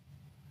peace.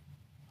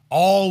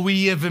 All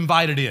we have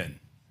invited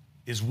in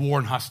is war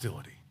and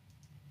hostility.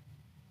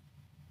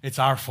 It's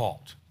our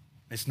fault.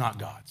 It's not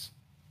God's.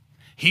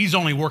 He's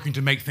only working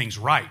to make things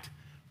right.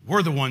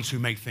 We're the ones who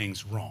make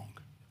things wrong.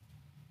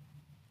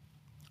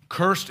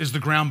 Cursed is the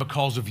ground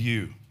because of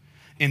you.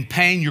 In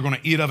pain, you're going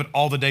to eat of it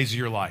all the days of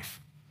your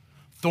life.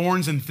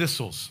 Thorns and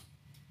thistles,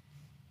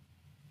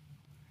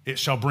 it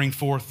shall bring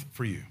forth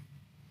for you.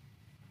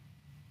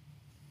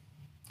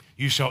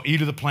 You shall eat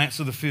of the plants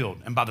of the field,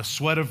 and by the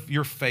sweat of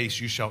your face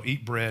you shall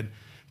eat bread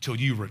till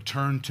you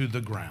return to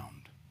the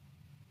ground.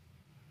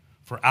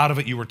 For out of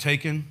it you were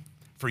taken,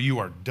 for you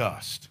are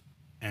dust,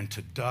 and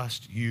to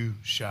dust you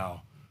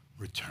shall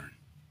return.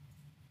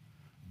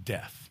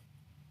 Death.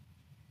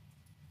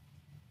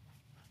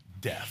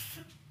 Death.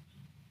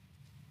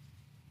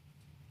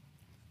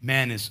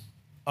 Man is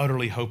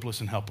utterly hopeless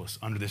and helpless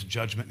under this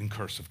judgment and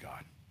curse of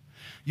God.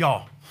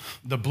 Y'all,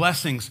 the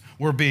blessings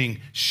were being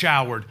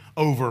showered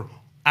over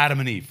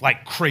Adam and Eve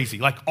like crazy,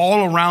 like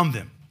all around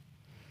them.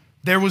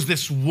 There was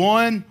this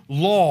one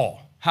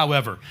law,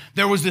 however.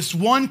 There was this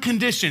one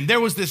condition. There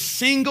was this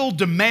single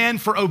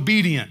demand for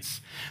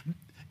obedience.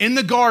 In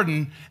the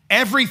garden,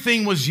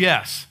 everything was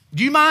yes.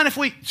 Do you mind if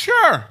we,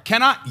 sure,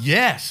 can I?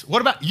 Yes.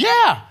 What about,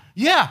 yeah,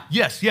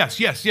 yes.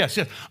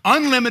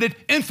 Unlimited,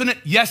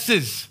 infinite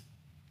yeses.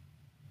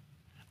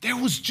 There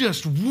was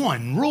just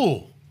one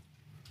rule.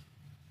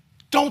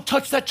 Don't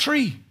touch that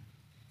tree.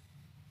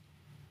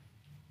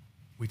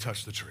 We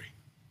touch the tree.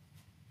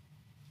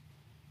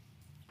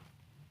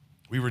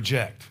 We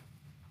reject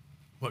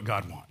what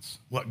God wants,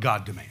 what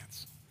God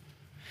demands.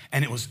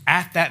 And it was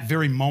at that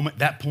very moment,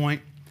 that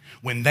point,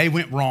 when they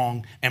went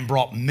wrong and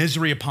brought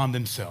misery upon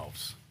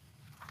themselves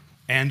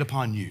and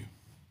upon you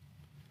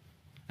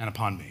and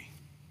upon me.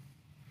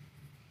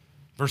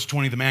 Verse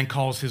 20, the man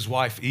calls his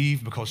wife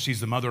Eve because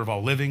she's the mother of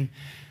all living.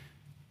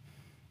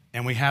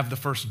 And we have the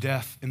first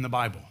death in the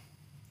Bible.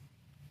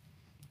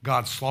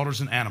 God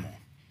slaughters an animal.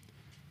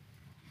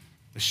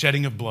 The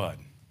shedding of blood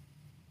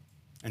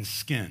and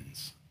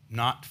skins,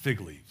 not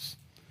fig leaves,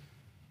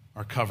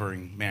 are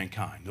covering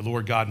mankind. The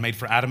Lord God made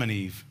for Adam and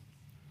Eve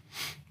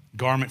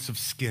garments of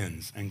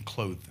skins and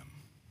clothed them.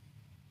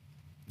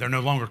 They're no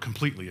longer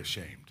completely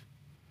ashamed.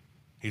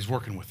 He's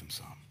working with them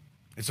some.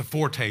 It's a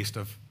foretaste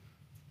of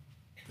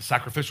the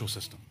sacrificial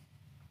system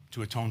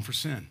to atone for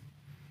sin,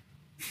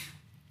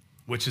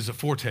 which is a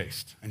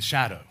foretaste and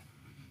shadow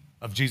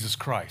of Jesus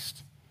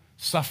Christ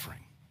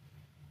suffering,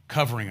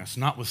 covering us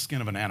not with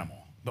skin of an animal,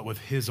 but with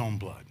his own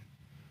blood,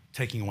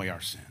 taking away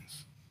our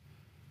sins.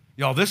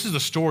 Y'all, this is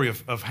the story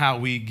of how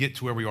we get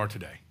to where we are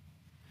today.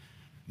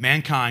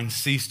 Mankind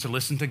ceased to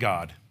listen to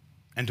God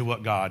and to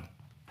what God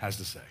has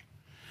to say.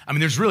 I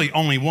mean, there's really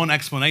only one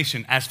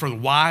explanation as for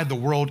why the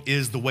world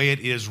is the way it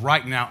is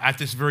right now at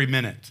this very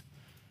minute,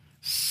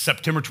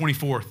 September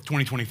 24th,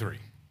 2023.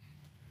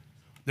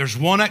 There's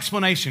one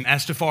explanation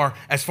as far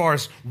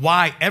as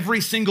why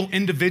every single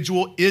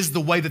individual is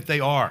the way that they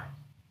are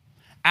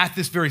at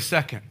this very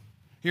second.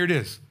 Here it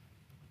is.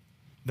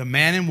 The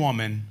man and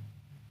woman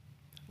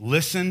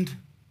listened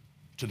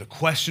to the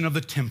question of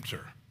the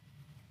tempter.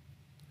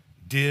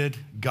 Did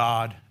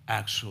God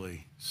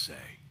actually say?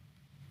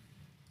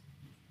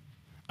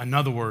 In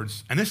other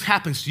words, and this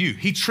happens to you,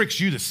 he tricks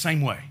you the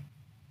same way.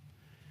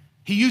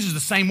 He uses the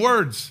same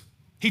words.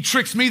 He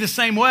tricks me the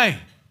same way.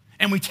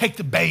 And we take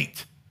the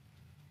bait.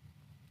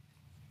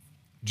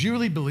 Do you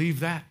really believe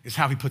that? Is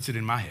how he puts it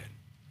in my head.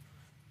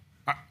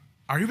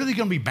 Are you really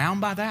going to be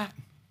bound by that?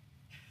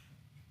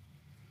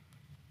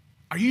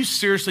 Are you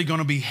seriously going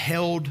to be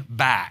held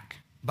back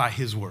by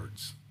his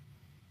words?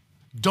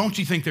 Don't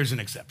you think there's an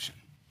exception?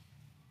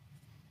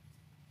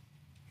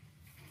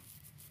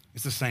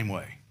 It's the same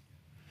way.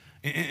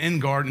 In the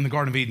Garden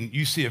of Eden,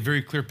 you see a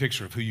very clear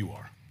picture of who you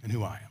are and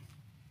who I am.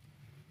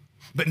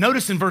 But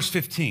notice in verse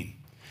 15,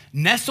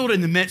 nestled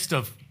in the midst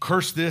of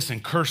curse this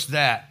and curse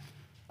that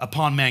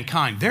upon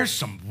mankind, there's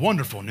some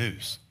wonderful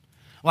news.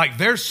 Like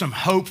there's some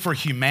hope for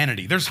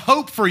humanity. There's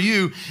hope for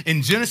you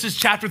in Genesis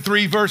chapter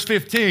 3, verse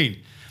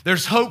 15.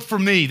 There's hope for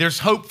me. There's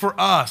hope for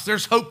us.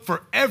 There's hope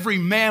for every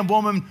man,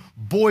 woman,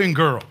 boy, and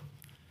girl.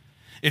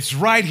 It's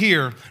right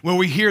here where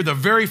we hear the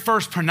very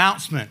first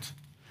pronouncement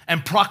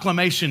and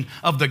proclamation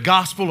of the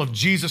gospel of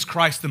Jesus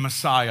Christ, the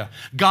Messiah.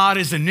 God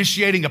is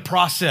initiating a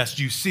process.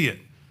 You see it.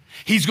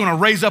 He's going to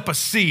raise up a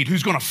seed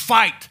who's going to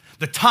fight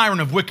the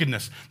tyrant of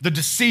wickedness, the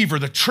deceiver,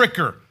 the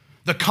tricker,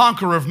 the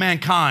conqueror of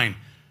mankind.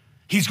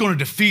 He's going to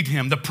defeat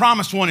him. The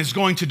promised one is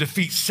going to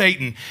defeat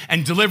Satan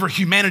and deliver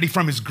humanity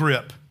from his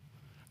grip.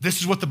 This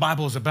is what the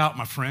Bible is about,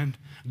 my friend.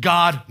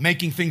 God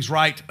making things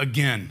right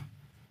again.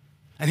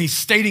 And he's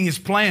stating his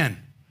plan.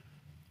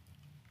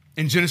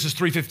 in Genesis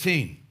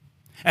 3:15.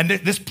 And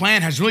this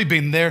plan has really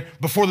been there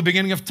before the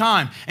beginning of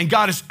time. And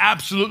God is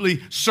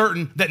absolutely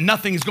certain that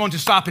nothing is going to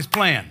stop his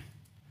plan.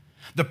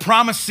 The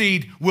promised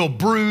seed will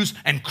bruise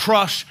and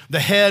crush the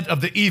head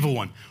of the evil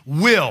one.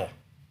 Will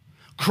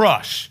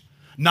crush.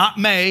 Not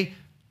may,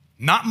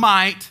 not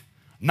might,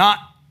 not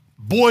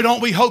boy,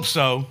 don't we hope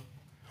so,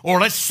 or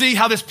let's see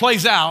how this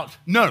plays out.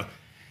 No.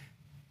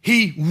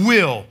 He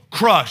will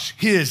crush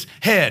his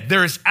head.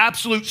 There is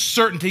absolute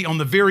certainty on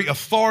the very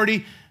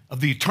authority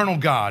of the eternal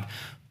God.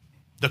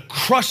 The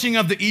crushing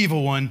of the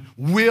evil one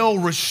will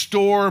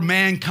restore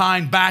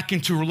mankind back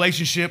into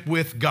relationship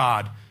with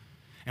God.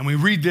 And we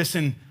read this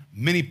in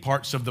many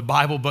parts of the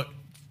Bible, but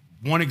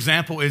one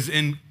example is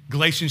in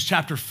Galatians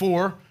chapter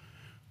 4,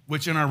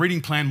 which in our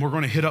reading plan we're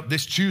going to hit up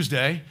this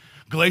Tuesday.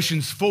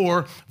 Galatians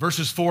 4,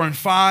 verses 4 and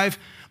 5.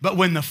 But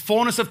when the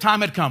fullness of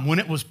time had come, when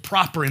it was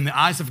proper in the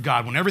eyes of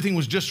God, when everything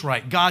was just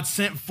right, God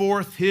sent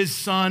forth his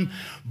son,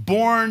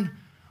 born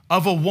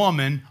of a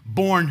woman,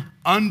 born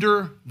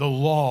under the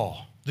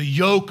law, the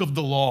yoke of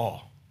the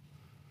law,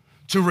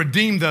 to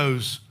redeem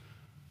those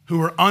who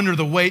were under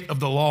the weight of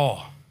the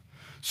law,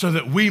 so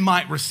that we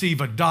might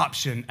receive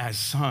adoption as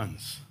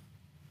sons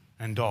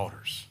and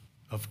daughters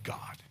of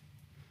God.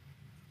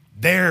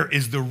 There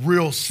is the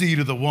real seed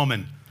of the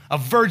woman. A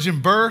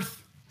virgin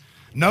birth,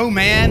 no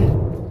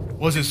man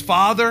was his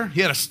father. He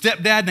had a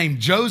stepdad named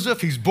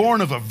Joseph. He's born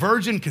of a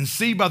virgin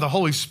conceived by the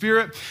Holy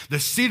Spirit. The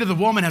seed of the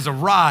woman has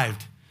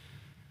arrived.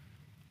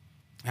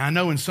 And I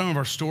know in some of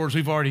our stores,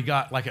 we've already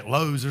got, like at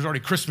Lowe's, there's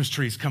already Christmas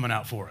trees coming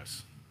out for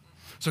us.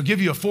 So I'll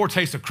give you a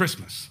foretaste of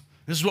Christmas.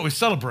 This is what we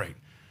celebrate.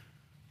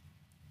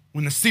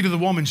 When the seed of the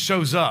woman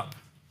shows up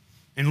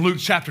in Luke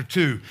chapter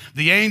 2,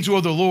 the angel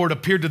of the Lord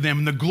appeared to them,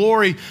 and the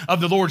glory of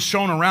the Lord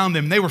shone around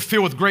them. They were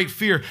filled with great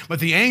fear. But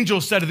the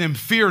angel said to them,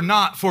 "Fear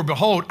not, for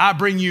behold, I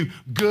bring you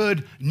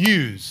good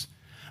news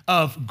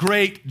of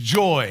great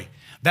joy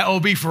that will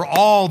be for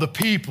all the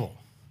people.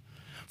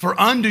 For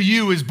unto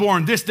you is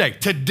born this day,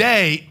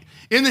 today,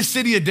 in the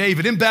city of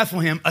David, in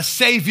Bethlehem, a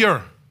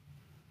Savior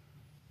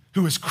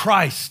who is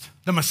Christ,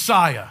 the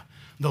Messiah,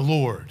 the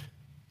Lord."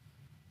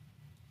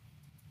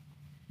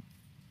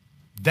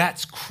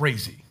 That's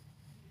crazy.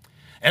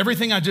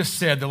 Everything I just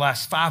said the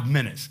last 5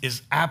 minutes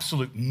is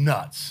absolute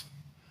nuts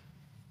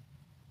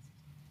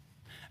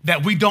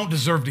that we don't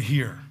deserve to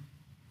hear.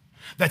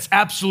 That's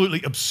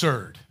absolutely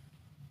absurd.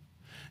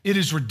 It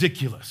is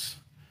ridiculous.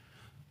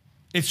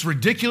 It's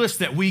ridiculous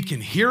that we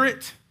can hear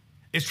it.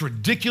 It's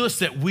ridiculous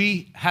that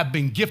we have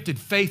been gifted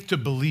faith to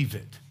believe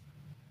it.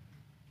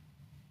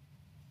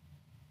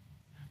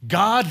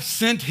 God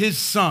sent his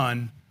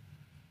son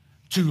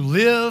to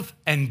live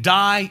and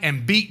die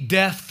and beat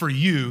death for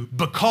you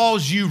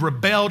because you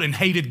rebelled and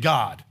hated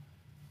God.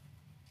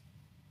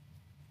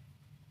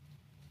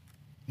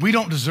 We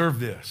don't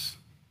deserve this.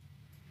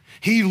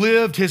 He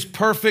lived his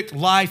perfect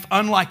life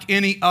unlike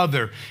any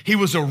other. He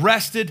was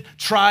arrested,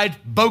 tried,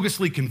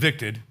 bogusly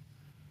convicted,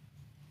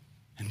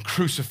 and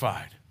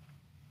crucified.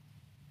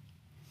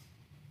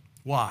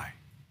 Why?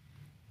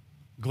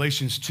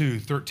 Galatians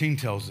 2:13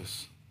 tells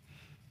us,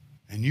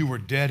 "And you were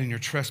dead in your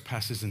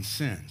trespasses and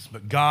sins,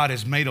 but God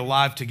has made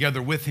alive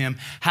together with him,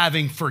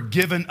 having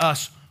forgiven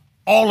us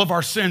all of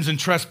our sins and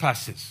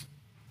trespasses."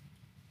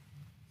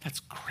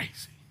 That's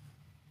crazy.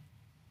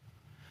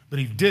 But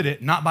he did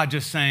it not by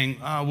just saying,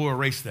 "Oh, we'll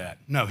erase that."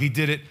 No, he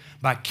did it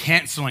by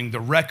canceling the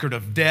record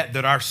of debt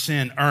that our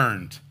sin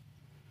earned,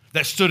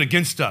 that stood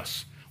against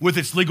us with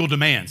its legal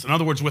demands. In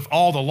other words, with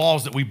all the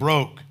laws that we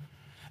broke.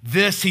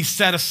 This he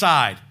set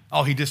aside.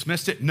 Oh, he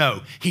dismissed it?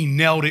 No, he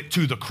nailed it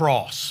to the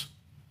cross,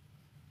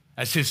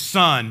 as his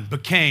son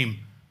became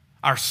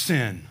our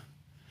sin.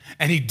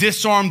 And he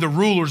disarmed the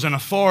rulers and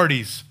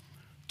authorities,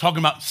 talking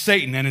about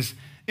Satan and his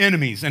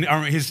enemies and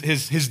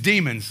his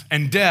demons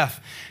and death.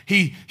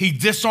 He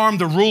disarmed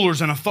the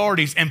rulers and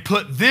authorities and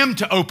put them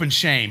to open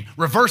shame,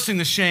 reversing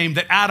the shame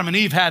that Adam and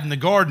Eve had in the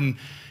garden.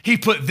 He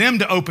put them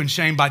to open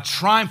shame by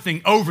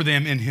triumphing over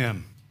them in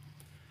him.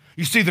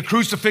 You see, the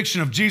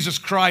crucifixion of Jesus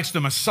Christ,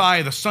 the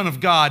Messiah, the Son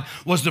of God,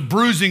 was the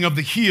bruising of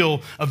the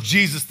heel of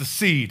Jesus, the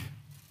seed.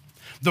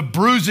 The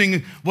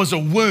bruising was a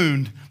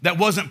wound that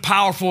wasn't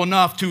powerful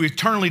enough to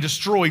eternally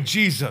destroy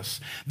Jesus.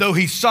 Though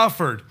he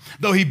suffered,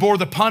 though he bore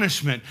the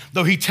punishment,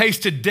 though he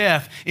tasted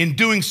death, in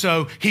doing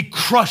so, he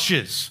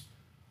crushes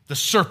the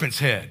serpent's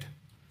head,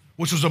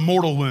 which was a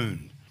mortal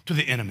wound to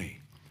the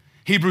enemy.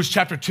 Hebrews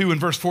chapter 2 and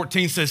verse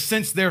 14 says,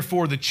 "Since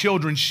therefore the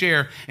children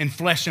share in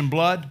flesh and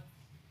blood,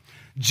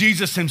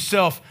 Jesus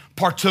himself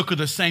partook of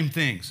the same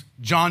things."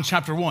 John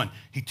chapter 1,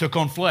 he took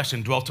on flesh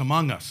and dwelt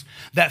among us,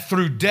 that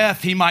through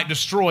death he might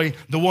destroy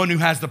the one who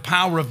has the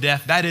power of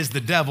death, that is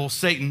the devil,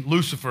 Satan,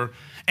 Lucifer,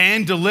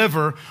 and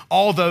deliver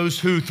all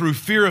those who through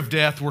fear of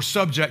death were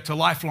subject to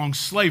lifelong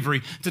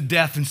slavery to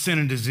death and sin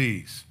and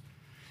disease.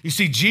 You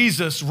see,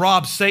 Jesus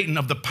robbed Satan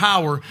of the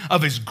power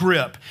of his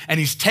grip, and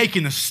he's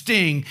taken the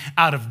sting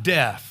out of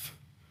death.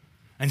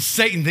 And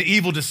Satan, the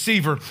evil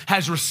deceiver,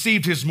 has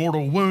received his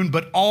mortal wound,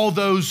 but all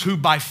those who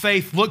by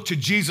faith look to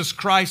Jesus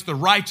Christ, the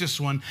righteous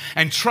one,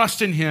 and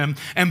trust in him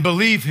and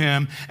believe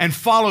him and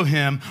follow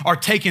him are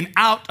taken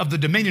out of the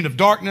dominion of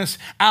darkness,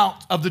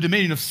 out of the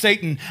dominion of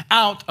Satan,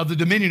 out of the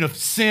dominion of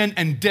sin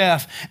and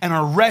death, and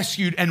are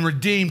rescued and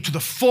redeemed to the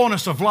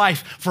fullness of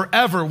life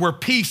forever, where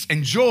peace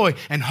and joy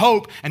and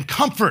hope and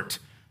comfort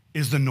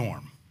is the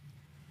norm.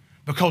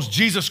 Because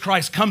Jesus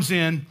Christ comes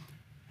in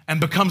and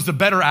becomes the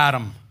better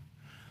Adam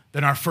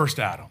than our first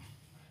Adam.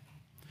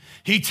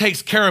 He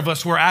takes care of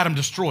us where Adam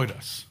destroyed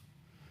us.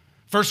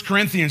 1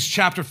 Corinthians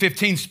chapter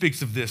 15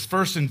 speaks of this.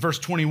 First in verse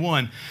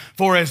 21,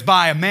 for as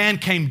by a man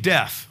came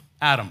death,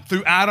 Adam.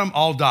 Through Adam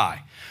all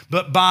die.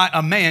 But by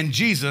a man,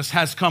 Jesus,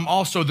 has come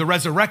also the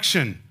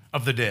resurrection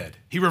of the dead.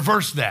 He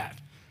reversed that.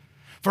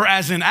 For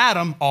as in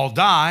Adam all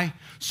die,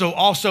 so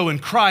also in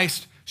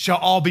Christ shall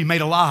all be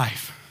made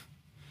alive.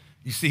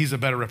 You see, he's a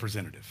better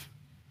representative.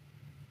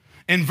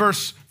 In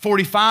verse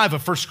 45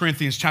 of 1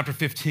 Corinthians chapter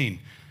 15,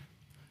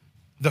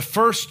 the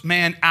first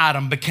man,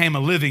 Adam, became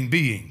a living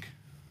being.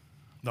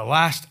 The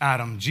last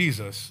Adam,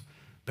 Jesus,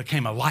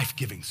 became a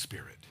life-giving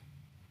spirit.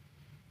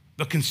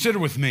 But consider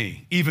with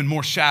me even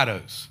more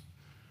shadows,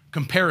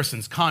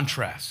 comparisons,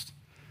 contrast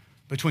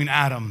between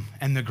Adam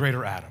and the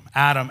greater Adam,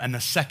 Adam and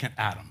the second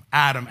Adam,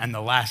 Adam and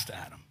the last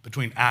Adam,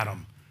 between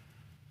Adam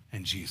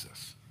and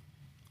Jesus.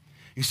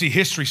 You see,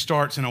 history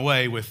starts in a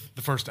way with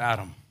the first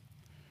Adam.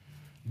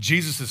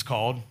 Jesus is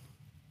called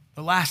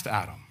the last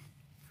Adam.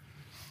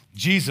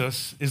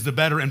 Jesus is the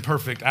better and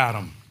perfect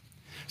Adam.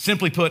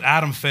 Simply put,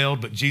 Adam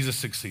failed, but Jesus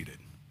succeeded.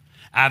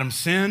 Adam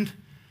sinned,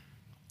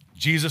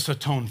 Jesus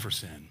atoned for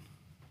sin.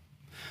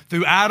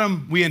 Through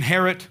Adam, we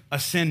inherit a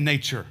sin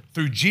nature.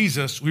 Through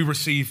Jesus, we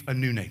receive a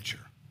new nature.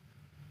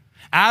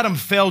 Adam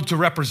failed to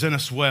represent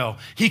us well.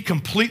 He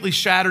completely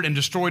shattered and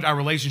destroyed our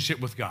relationship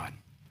with God.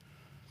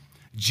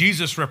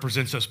 Jesus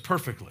represents us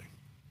perfectly,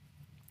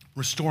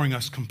 restoring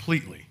us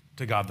completely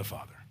to God the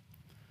Father.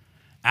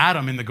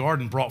 Adam in the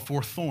garden brought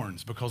forth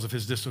thorns because of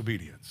his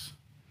disobedience.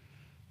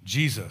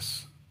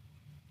 Jesus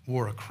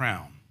wore a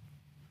crown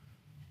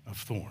of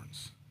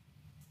thorns.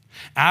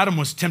 Adam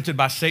was tempted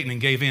by Satan and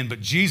gave in, but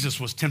Jesus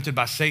was tempted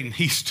by Satan.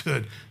 He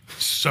stood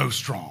so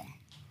strong.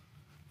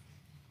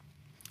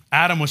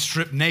 Adam was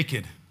stripped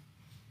naked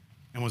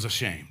and was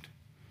ashamed.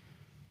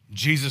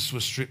 Jesus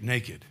was stripped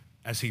naked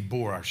as he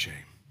bore our shame.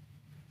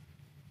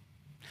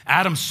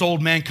 Adam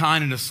sold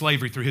mankind into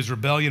slavery through his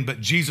rebellion,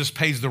 but Jesus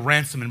pays the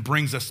ransom and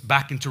brings us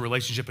back into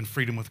relationship and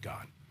freedom with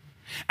God.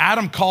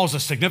 Adam caused a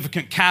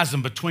significant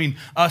chasm between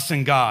us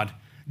and God.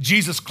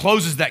 Jesus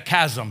closes that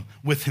chasm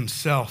with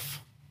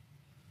himself.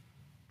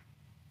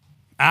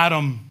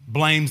 Adam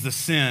blames the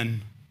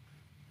sin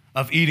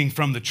of eating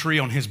from the tree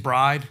on his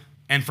bride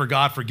and for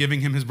God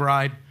forgiving him his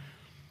bride.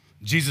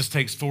 Jesus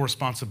takes full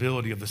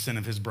responsibility of the sin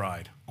of his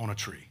bride on a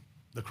tree,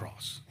 the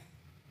cross.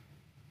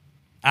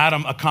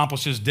 Adam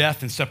accomplishes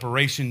death and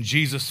separation.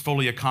 Jesus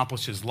fully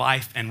accomplishes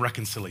life and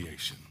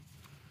reconciliation.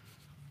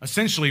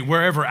 Essentially,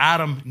 wherever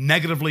Adam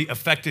negatively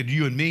affected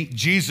you and me,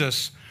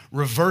 Jesus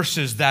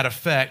reverses that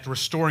effect,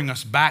 restoring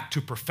us back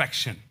to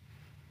perfection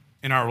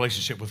in our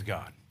relationship with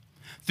God.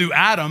 Through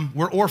Adam,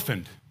 we're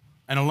orphaned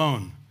and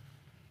alone.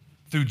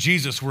 Through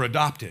Jesus, we're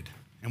adopted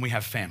and we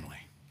have family.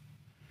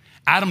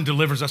 Adam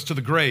delivers us to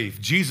the grave.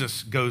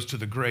 Jesus goes to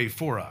the grave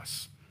for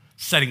us,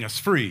 setting us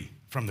free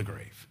from the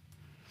grave.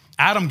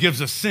 Adam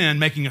gives us sin,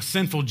 making us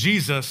sinful.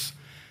 Jesus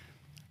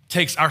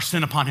takes our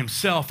sin upon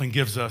himself and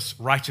gives us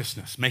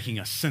righteousness, making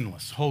us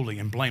sinless, holy,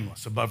 and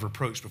blameless, above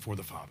reproach before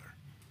the Father.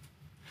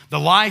 The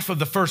life of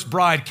the first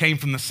bride came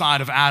from the side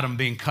of Adam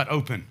being cut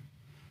open.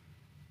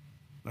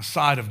 The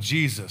side of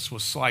Jesus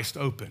was sliced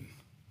open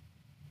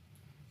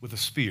with a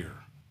spear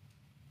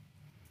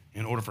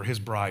in order for his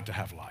bride to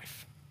have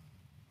life.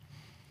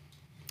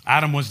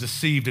 Adam was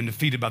deceived and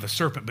defeated by the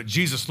serpent, but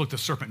Jesus looked the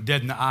serpent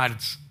dead in the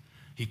eyes.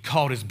 He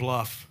called his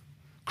bluff,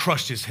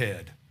 crushed his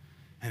head,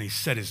 and he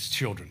set his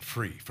children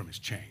free from his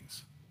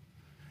chains.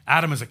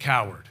 Adam is a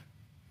coward.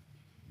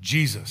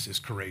 Jesus is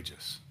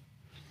courageous.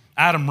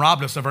 Adam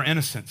robbed us of our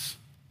innocence.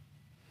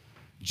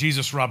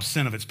 Jesus robbed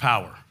sin of its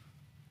power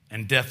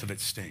and death of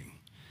its sting.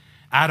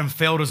 Adam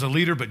failed as a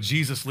leader, but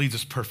Jesus leads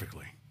us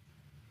perfectly.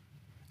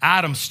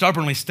 Adam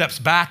stubbornly steps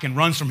back and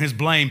runs from his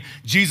blame.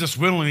 Jesus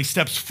willingly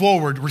steps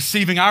forward,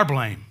 receiving our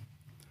blame.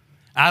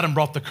 Adam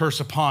brought the curse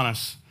upon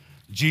us.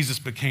 Jesus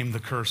became the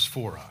curse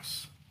for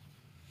us.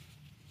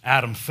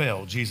 Adam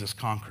fell, Jesus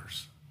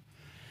conquers.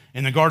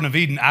 In the Garden of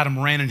Eden, Adam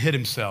ran and hid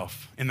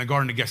himself. In the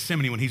Garden of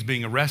Gethsemane, when he's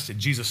being arrested,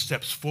 Jesus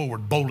steps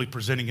forward, boldly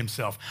presenting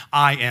himself.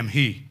 I am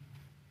he.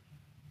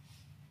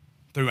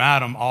 Through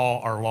Adam,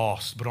 all are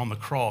lost, but on the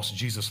cross,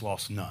 Jesus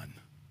lost none.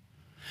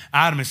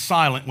 Adam is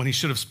silent when he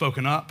should have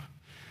spoken up.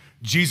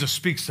 Jesus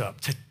speaks up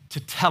to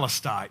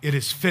telestai. It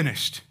is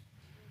finished,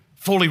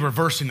 fully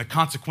reversing the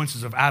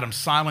consequences of Adam's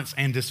silence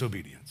and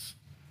disobedience.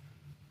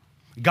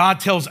 God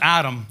tells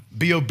Adam,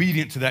 be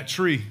obedient to that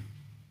tree.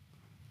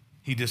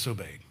 He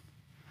disobeyed.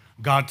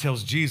 God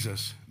tells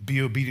Jesus,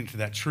 be obedient to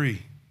that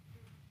tree,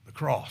 the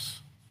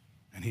cross,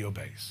 and he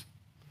obeys.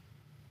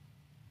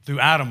 Through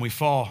Adam, we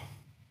fall.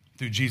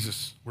 Through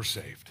Jesus, we're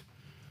saved.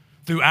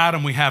 Through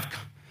Adam, we have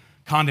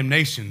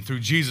condemnation. Through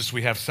Jesus,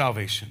 we have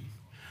salvation.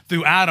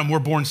 Through Adam, we're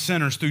born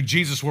sinners. Through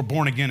Jesus, we're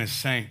born again as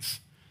saints.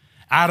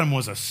 Adam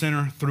was a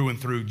sinner through and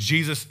through.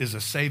 Jesus is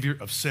a savior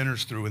of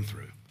sinners through and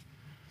through.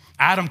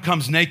 Adam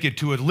comes naked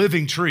to a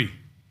living tree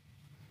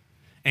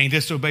and he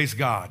disobeys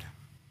God,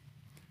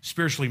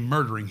 spiritually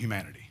murdering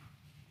humanity.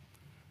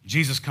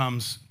 Jesus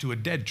comes to a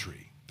dead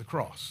tree, the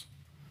cross.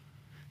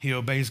 He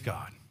obeys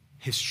God.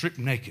 He's stripped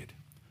naked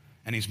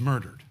and he's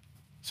murdered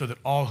so that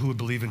all who would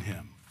believe in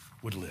him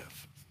would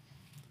live.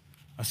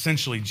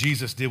 Essentially,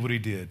 Jesus did what he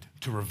did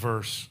to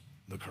reverse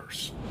the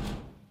curse.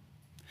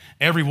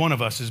 Every one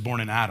of us is born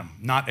in Adam.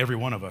 Not every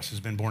one of us has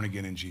been born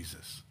again in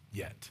Jesus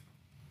yet.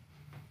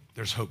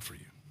 There's hope for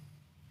you.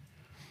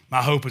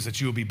 My hope is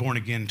that you will be born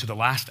again to the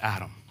last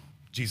Adam,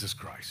 Jesus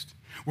Christ,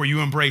 where you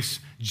embrace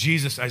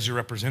Jesus as your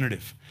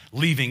representative,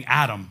 leaving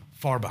Adam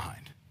far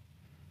behind.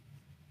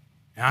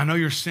 And I know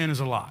your sin is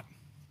a lot.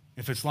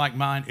 If it's like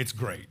mine, it's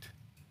great.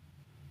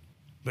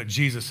 But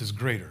Jesus is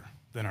greater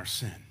than our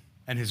sin,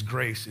 and his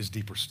grace is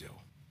deeper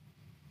still.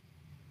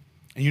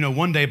 And you know,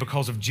 one day,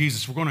 because of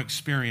Jesus, we're going to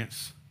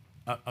experience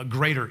a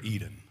greater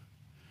Eden,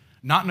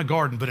 not in a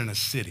garden, but in a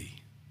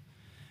city.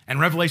 And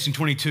Revelation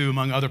 22,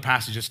 among other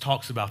passages,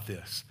 talks about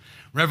this.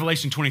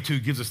 Revelation 22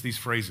 gives us these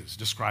phrases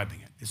describing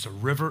it. It's a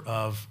river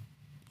of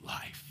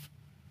life,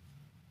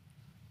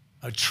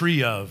 a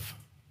tree of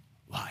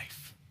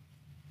life,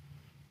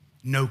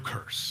 no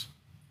curse,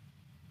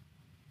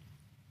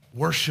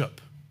 worship.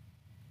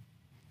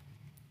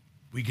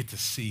 We get to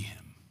see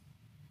him.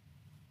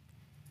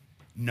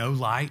 No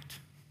light.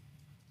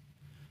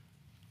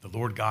 The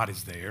Lord God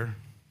is there.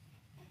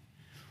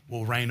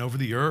 Will reign over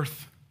the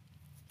earth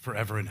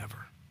forever and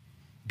ever.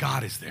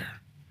 God is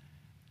there.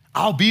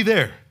 I'll be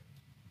there.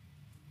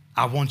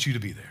 I want you to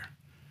be there.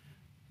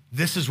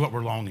 This is what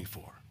we're longing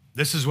for.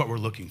 This is what we're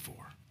looking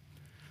for.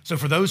 So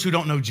for those who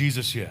don't know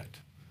Jesus yet,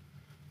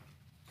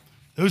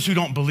 those who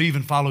don't believe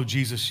and follow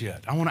Jesus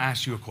yet, I want to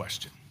ask you a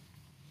question.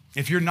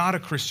 If you're not a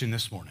Christian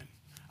this morning,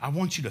 I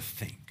want you to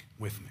think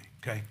with me,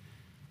 okay?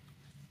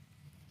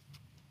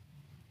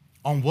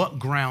 On what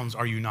grounds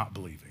are you not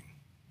believing?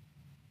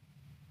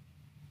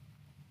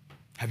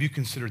 Have you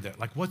considered that?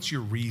 Like, what's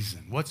your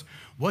reason?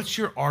 What's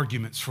your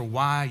arguments for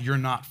why you're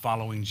not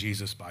following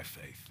Jesus by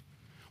faith?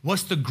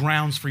 What's the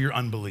grounds for your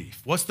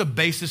unbelief? What's the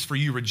basis for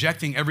you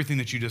rejecting everything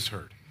that you just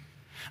heard?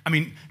 I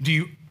mean,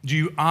 do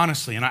you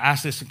honestly, and I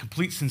ask this in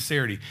complete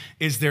sincerity,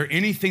 is there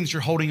anything that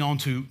you're holding on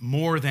to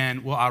more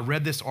than, well, I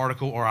read this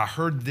article, or I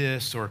heard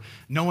this, or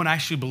no one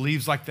actually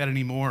believes like that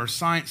anymore, or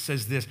science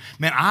says this?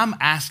 Man, I'm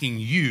asking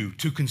you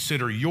to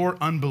consider your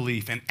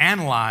unbelief and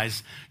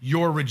analyze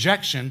your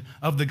rejection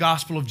of the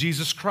gospel of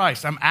Jesus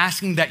Christ. I'm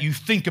asking that you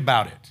think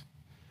about it.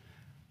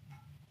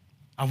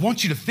 I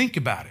want you to think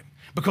about it,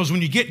 because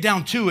when you get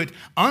down to it,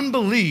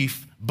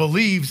 unbelief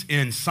believes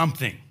in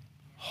something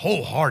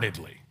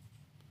wholeheartedly.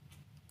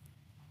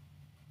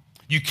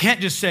 You can't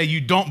just say you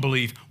don't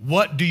believe.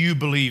 What do you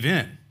believe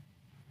in?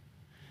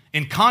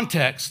 In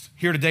context,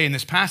 here today in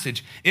this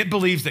passage, it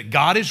believes that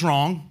God is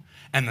wrong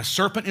and the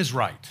serpent is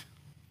right.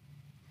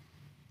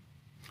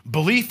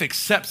 Belief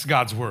accepts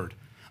God's word.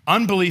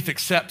 Unbelief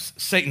accepts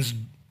Satan's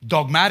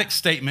dogmatic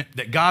statement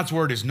that God's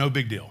word is no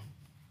big deal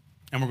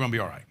and we're going to be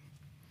all right.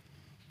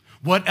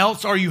 What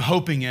else are you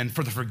hoping in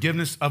for the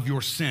forgiveness of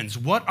your sins?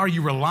 What are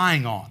you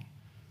relying on?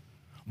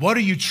 What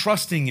are you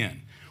trusting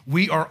in?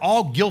 We are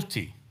all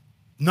guilty.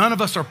 None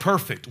of us are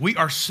perfect. We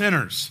are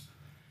sinners.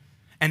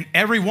 And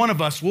every one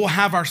of us will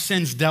have our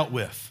sins dealt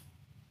with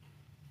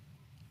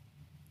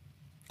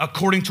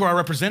according to our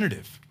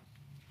representative.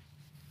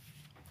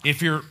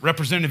 If your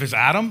representative is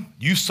Adam,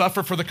 you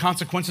suffer for the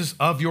consequences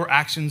of your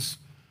actions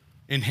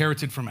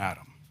inherited from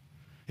Adam.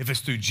 If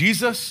it's through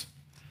Jesus,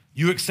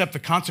 you accept the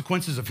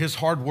consequences of his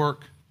hard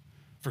work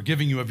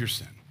forgiving you of your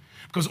sin.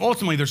 Because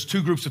ultimately, there's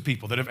two groups of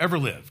people that have ever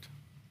lived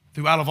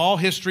throughout of all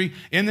history,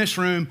 in this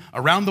room,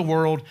 around the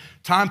world,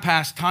 time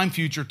past, time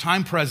future,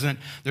 time present.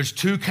 There's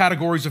two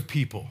categories of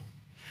people.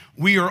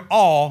 We are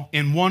all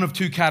in one of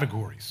two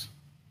categories.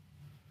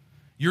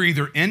 You're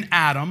either in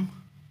Adam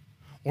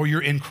or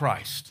you're in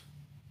Christ.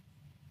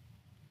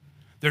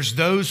 There's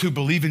those who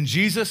believe in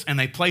Jesus and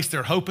they place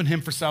their hope in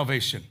him for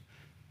salvation.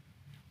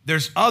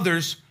 There's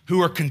others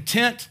who are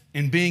content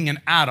in being in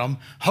Adam,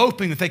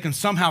 hoping that they can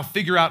somehow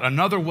figure out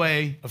another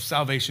way of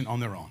salvation on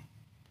their own.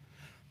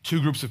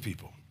 Two groups of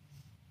people.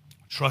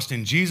 Trust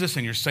in Jesus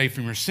and you're saved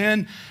from your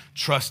sin.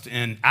 Trust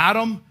in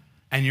Adam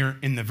and you're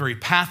in the very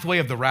pathway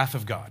of the wrath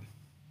of God.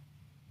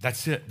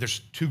 That's it.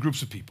 There's two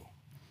groups of people.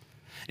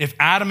 If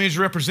Adam is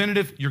your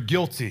representative, you're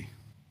guilty.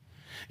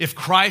 If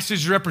Christ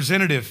is your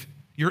representative,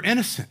 you're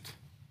innocent.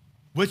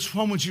 Which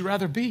one would you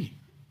rather be?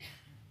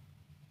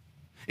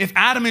 If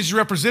Adam is your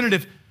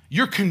representative,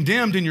 you're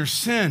condemned in your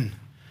sin.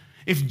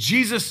 If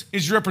Jesus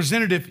is your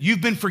representative, you've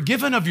been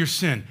forgiven of your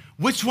sin.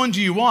 Which one do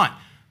you want?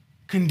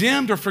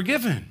 Condemned or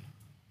forgiven?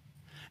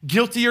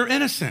 Guilty or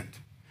innocent?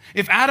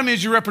 If Adam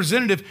is your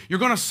representative, you're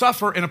going to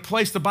suffer in a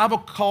place the Bible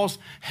calls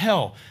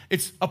hell.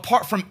 It's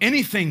apart from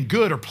anything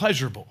good or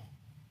pleasurable.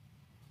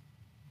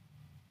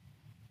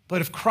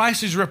 But if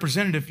Christ is your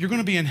representative, you're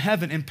going to be in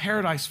heaven, in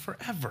paradise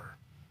forever.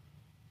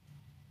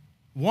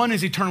 One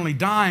is eternally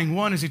dying,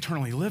 one is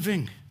eternally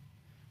living.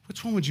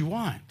 Which one would you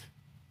want?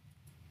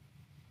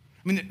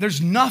 I mean,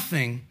 there's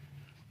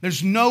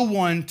no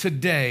one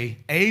today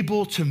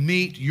able to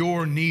meet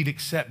your need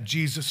except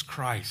Jesus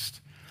Christ.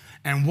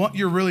 And what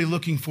you're really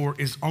looking for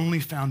is only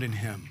found in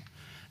him.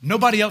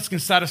 Nobody else can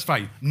satisfy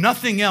you.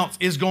 Nothing else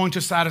is going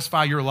to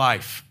satisfy your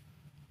life.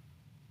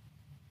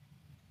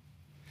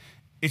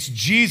 It's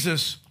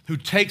Jesus who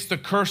takes the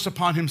curse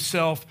upon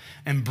himself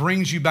and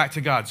brings you back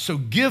to God. So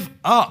give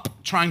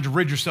up trying to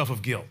rid yourself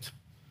of guilt.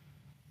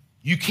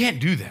 You can't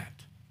do that.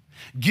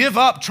 Give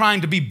up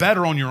trying to be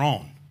better on your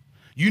own.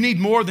 You need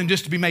more than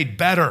just to be made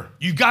better.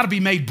 You've got to be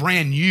made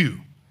brand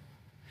new.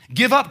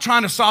 Give up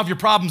trying to solve your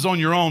problems on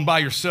your own by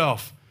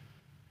yourself.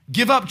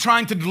 Give up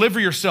trying to deliver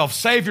yourself,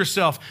 save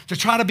yourself, to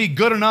try to be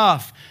good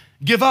enough.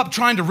 Give up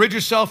trying to rid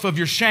yourself of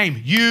your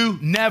shame. You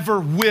never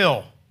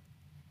will.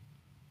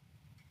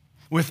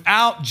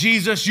 Without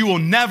Jesus, you will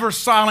never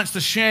silence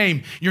the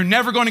shame. You're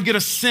never going to get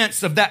a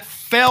sense of that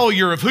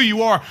failure of who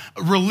you are,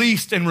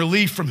 released and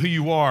relieved from who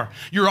you are.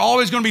 You're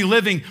always going to be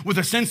living with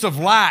a sense of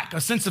lack, a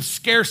sense of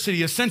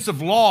scarcity, a sense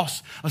of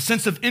loss, a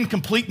sense of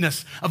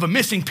incompleteness, of a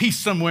missing piece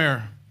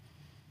somewhere,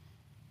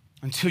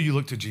 until you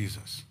look to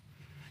Jesus.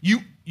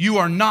 You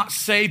are not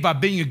saved by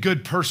being a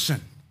good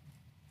person.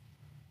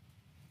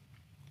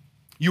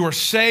 You are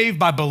saved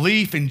by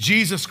belief in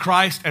Jesus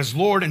Christ as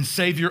Lord and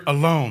Savior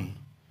alone.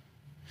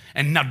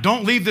 And now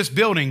don't leave this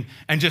building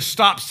and just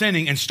stop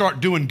sinning and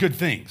start doing good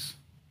things.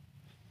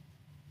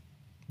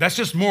 That's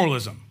just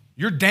moralism.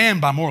 You're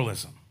damned by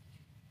moralism.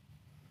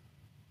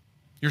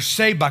 You're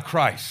saved by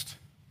Christ.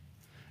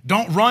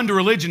 Don't run to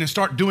religion and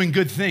start doing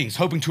good things,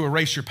 hoping to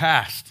erase your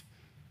past.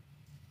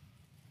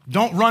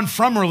 Don't run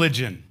from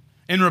religion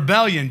in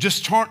rebellion,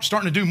 just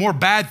starting to do more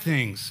bad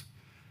things.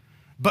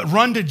 But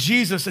run to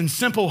Jesus in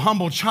simple,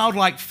 humble,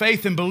 childlike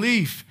faith and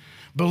belief.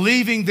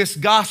 Believing this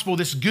gospel,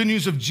 this good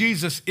news of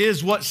Jesus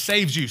is what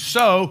saves you.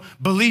 So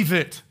believe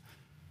it.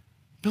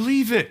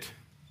 Believe it.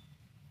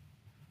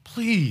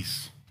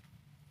 Please.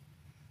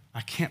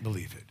 I can't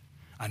believe it.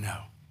 I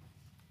know.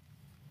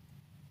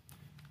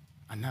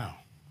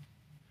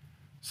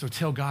 So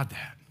tell God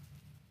that.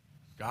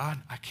 God,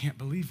 I can't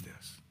believe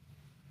this.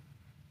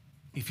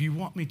 If you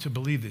want me to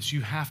believe this,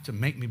 you have to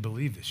make me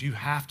believe this. You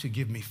have to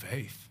give me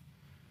faith.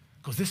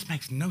 Because this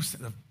makes no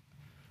sense.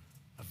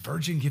 A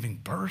virgin giving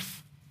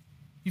birth?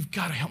 You've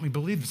got to help me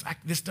believe this.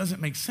 This doesn't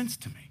make sense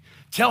to me.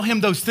 Tell him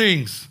those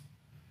things.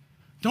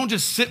 Don't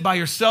just sit by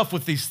yourself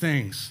with these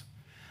things.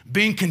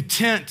 Being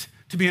content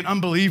to be an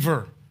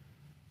unbeliever.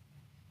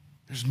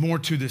 There's more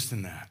to this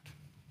than that.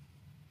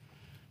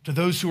 To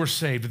those who are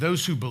saved, to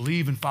those who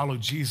believe and follow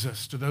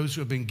Jesus, to those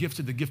who have been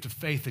gifted the gift of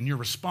faith and you're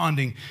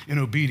responding in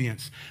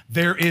obedience,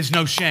 there is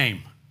no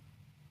shame.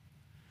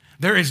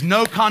 There is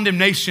no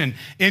condemnation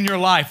in your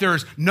life. There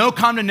is no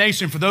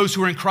condemnation for those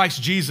who are in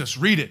Christ Jesus.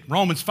 Read it,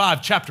 Romans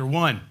 5, chapter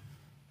 1.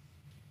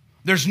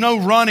 There's no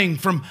running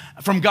from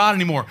God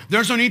anymore.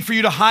 There's no need for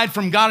you to hide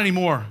from God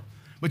anymore.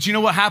 But you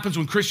know what happens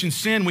when Christians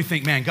sin? We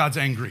think, man, God's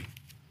angry.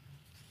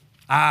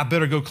 I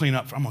better go clean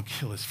up. I'm going to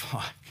kill this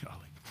fly. Golly.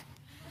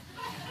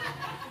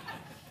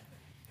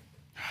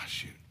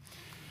 Shoot.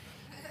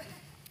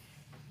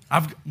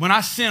 When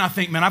I sin, I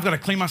think, man, I've got to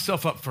clean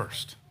myself up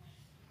first.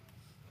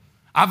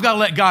 I've got to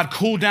let God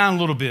cool down a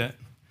little bit,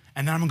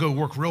 and then I'm going to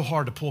go work real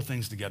hard to pull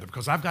things together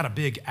because I've got a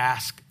big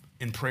ask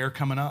in prayer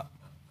coming up.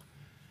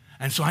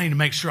 And so I need to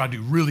make sure I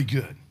do really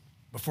good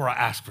before I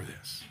ask for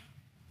this.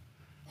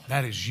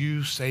 That is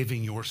you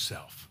saving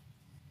yourself.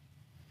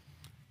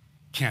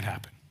 Can't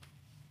happen.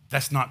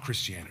 That's not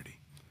Christianity.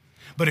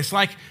 But it's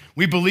like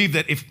we believe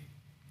that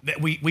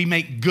we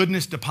make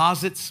goodness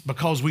deposits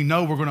because we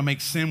know we're going to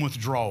make sin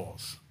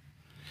withdrawals.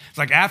 It's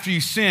like after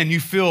you sin,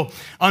 you feel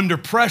under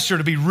pressure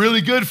to be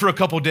really good for a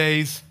couple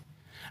days,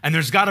 and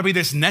there's got to be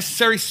this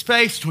necessary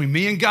space between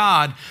me and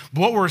God. But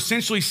what we're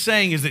essentially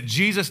saying is that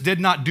Jesus did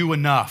not do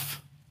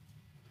enough,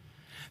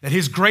 that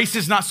his grace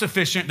is not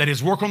sufficient, that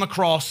his work on the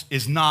cross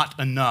is not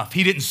enough.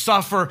 He didn't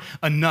suffer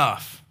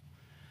enough.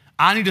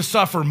 I need to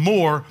suffer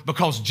more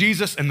because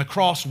Jesus and the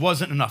cross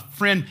wasn't enough.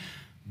 Friend,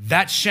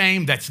 that's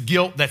shame, that's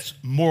guilt, that's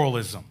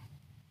moralism.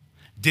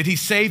 Did he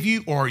save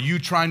you, or are you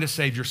trying to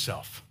save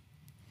yourself?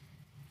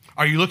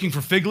 Are you looking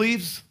for fig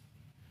leaves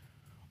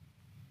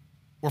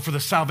or for the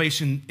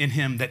salvation in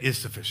him that is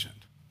sufficient?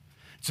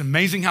 It's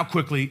amazing how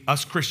quickly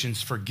us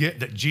Christians forget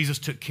that Jesus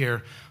took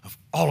care of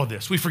all of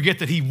this. We forget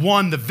that he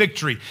won the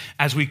victory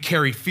as we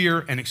carry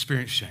fear and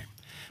experience shame.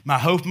 My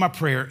hope, my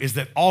prayer is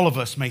that all of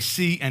us may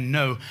see and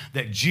know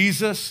that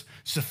Jesus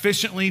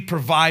sufficiently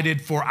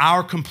provided for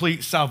our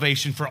complete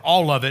salvation, for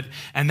all of it,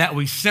 and that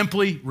we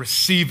simply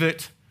receive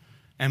it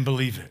and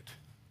believe it.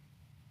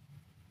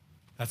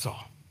 That's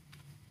all.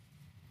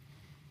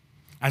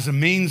 As a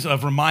means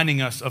of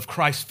reminding us of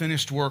Christ's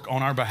finished work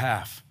on our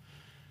behalf,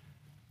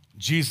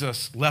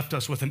 Jesus left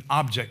us with an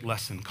object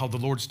lesson called the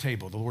Lord's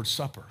table, the Lord's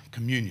Supper,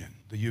 communion,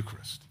 the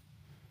Eucharist.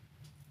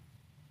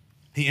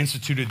 He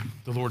instituted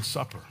the Lord's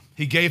Supper.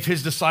 He gave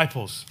his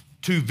disciples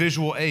 2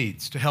 visual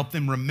aids to help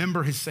them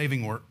remember his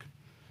saving work.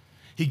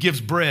 He gives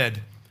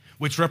bread,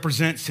 which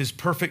represents his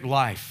perfect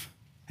life,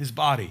 his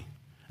body,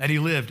 that he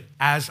lived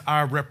as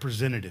our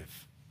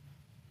representative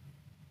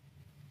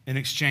in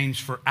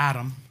exchange for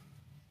Adam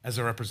as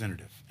a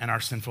representative and our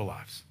sinful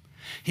lives.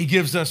 He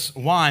gives us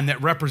wine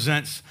that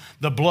represents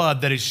the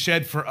blood that is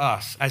shed for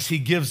us as he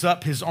gives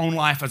up his own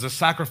life as a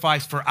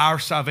sacrifice for our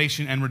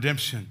salvation and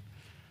redemption.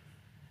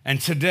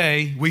 And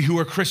today, we who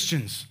are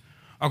Christians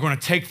are going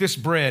to take this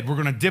bread, we're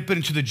going to dip it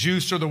into the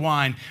juice or the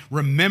wine,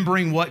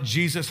 remembering what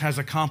Jesus has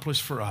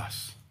accomplished for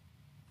us.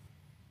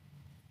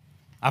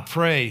 I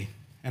pray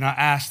and I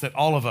ask that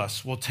all of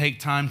us will take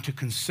time to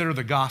consider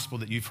the gospel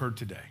that you've heard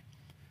today,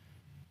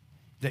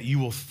 that you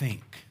will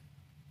think.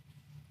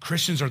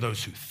 Christians are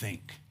those who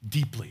think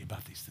deeply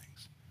about these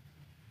things.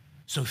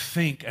 So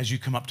think as you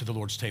come up to the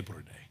Lord's table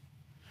today.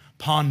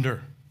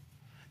 Ponder.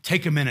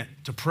 Take a minute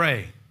to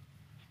pray,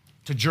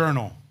 to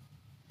journal,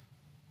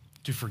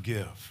 to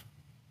forgive,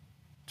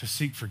 to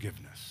seek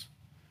forgiveness,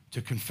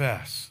 to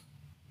confess.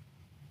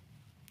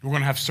 We're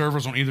going to have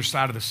servers on either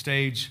side of the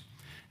stage,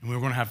 and we're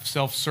going to have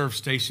self-serve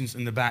stations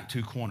in the back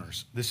 2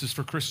 corners. This is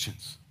for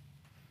Christians.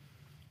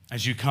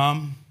 As you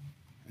come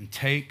and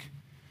take,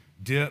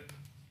 dip,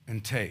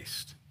 and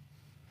taste,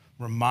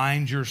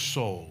 remind your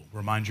soul,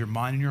 remind your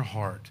mind and your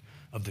heart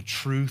of the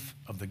truth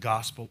of the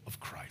gospel of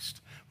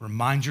Christ.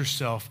 Remind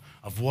yourself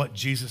of what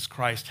Jesus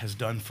Christ has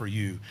done for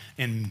you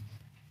in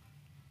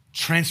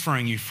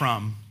transferring you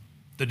from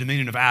the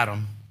dominion of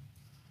Adam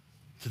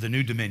to the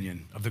new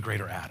dominion of the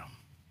greater Adam.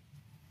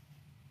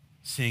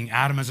 Seeing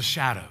Adam as a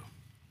shadow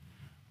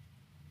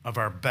of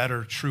our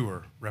better,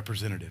 truer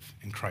representative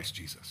in Christ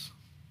Jesus.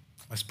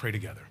 Let's pray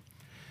together.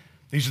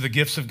 These are the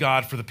gifts of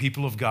God for the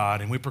people of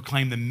God, and we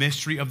proclaim the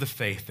mystery of the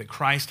faith that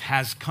Christ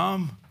has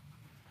come,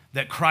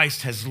 that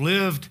Christ has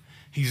lived,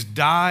 he's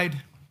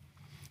died,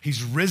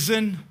 he's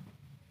risen,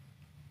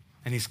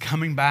 and he's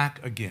coming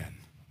back again.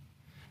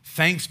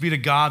 Thanks be to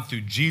God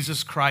through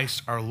Jesus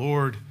Christ our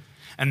Lord.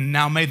 And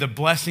now may the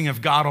blessing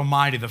of God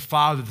Almighty, the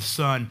Father, the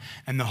Son,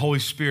 and the Holy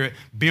Spirit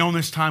be on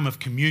this time of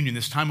communion,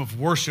 this time of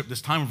worship,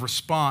 this time of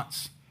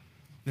response,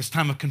 this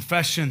time of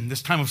confession,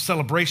 this time of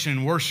celebration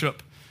and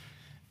worship,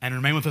 and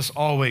remain with us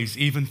always,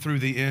 even through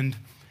the end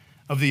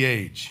of the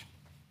age.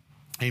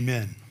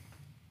 Amen.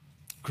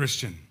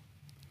 Christian,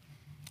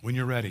 when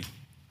you're ready,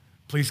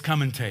 please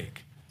come and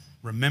take,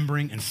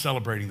 remembering and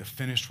celebrating the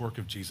finished work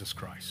of Jesus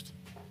Christ.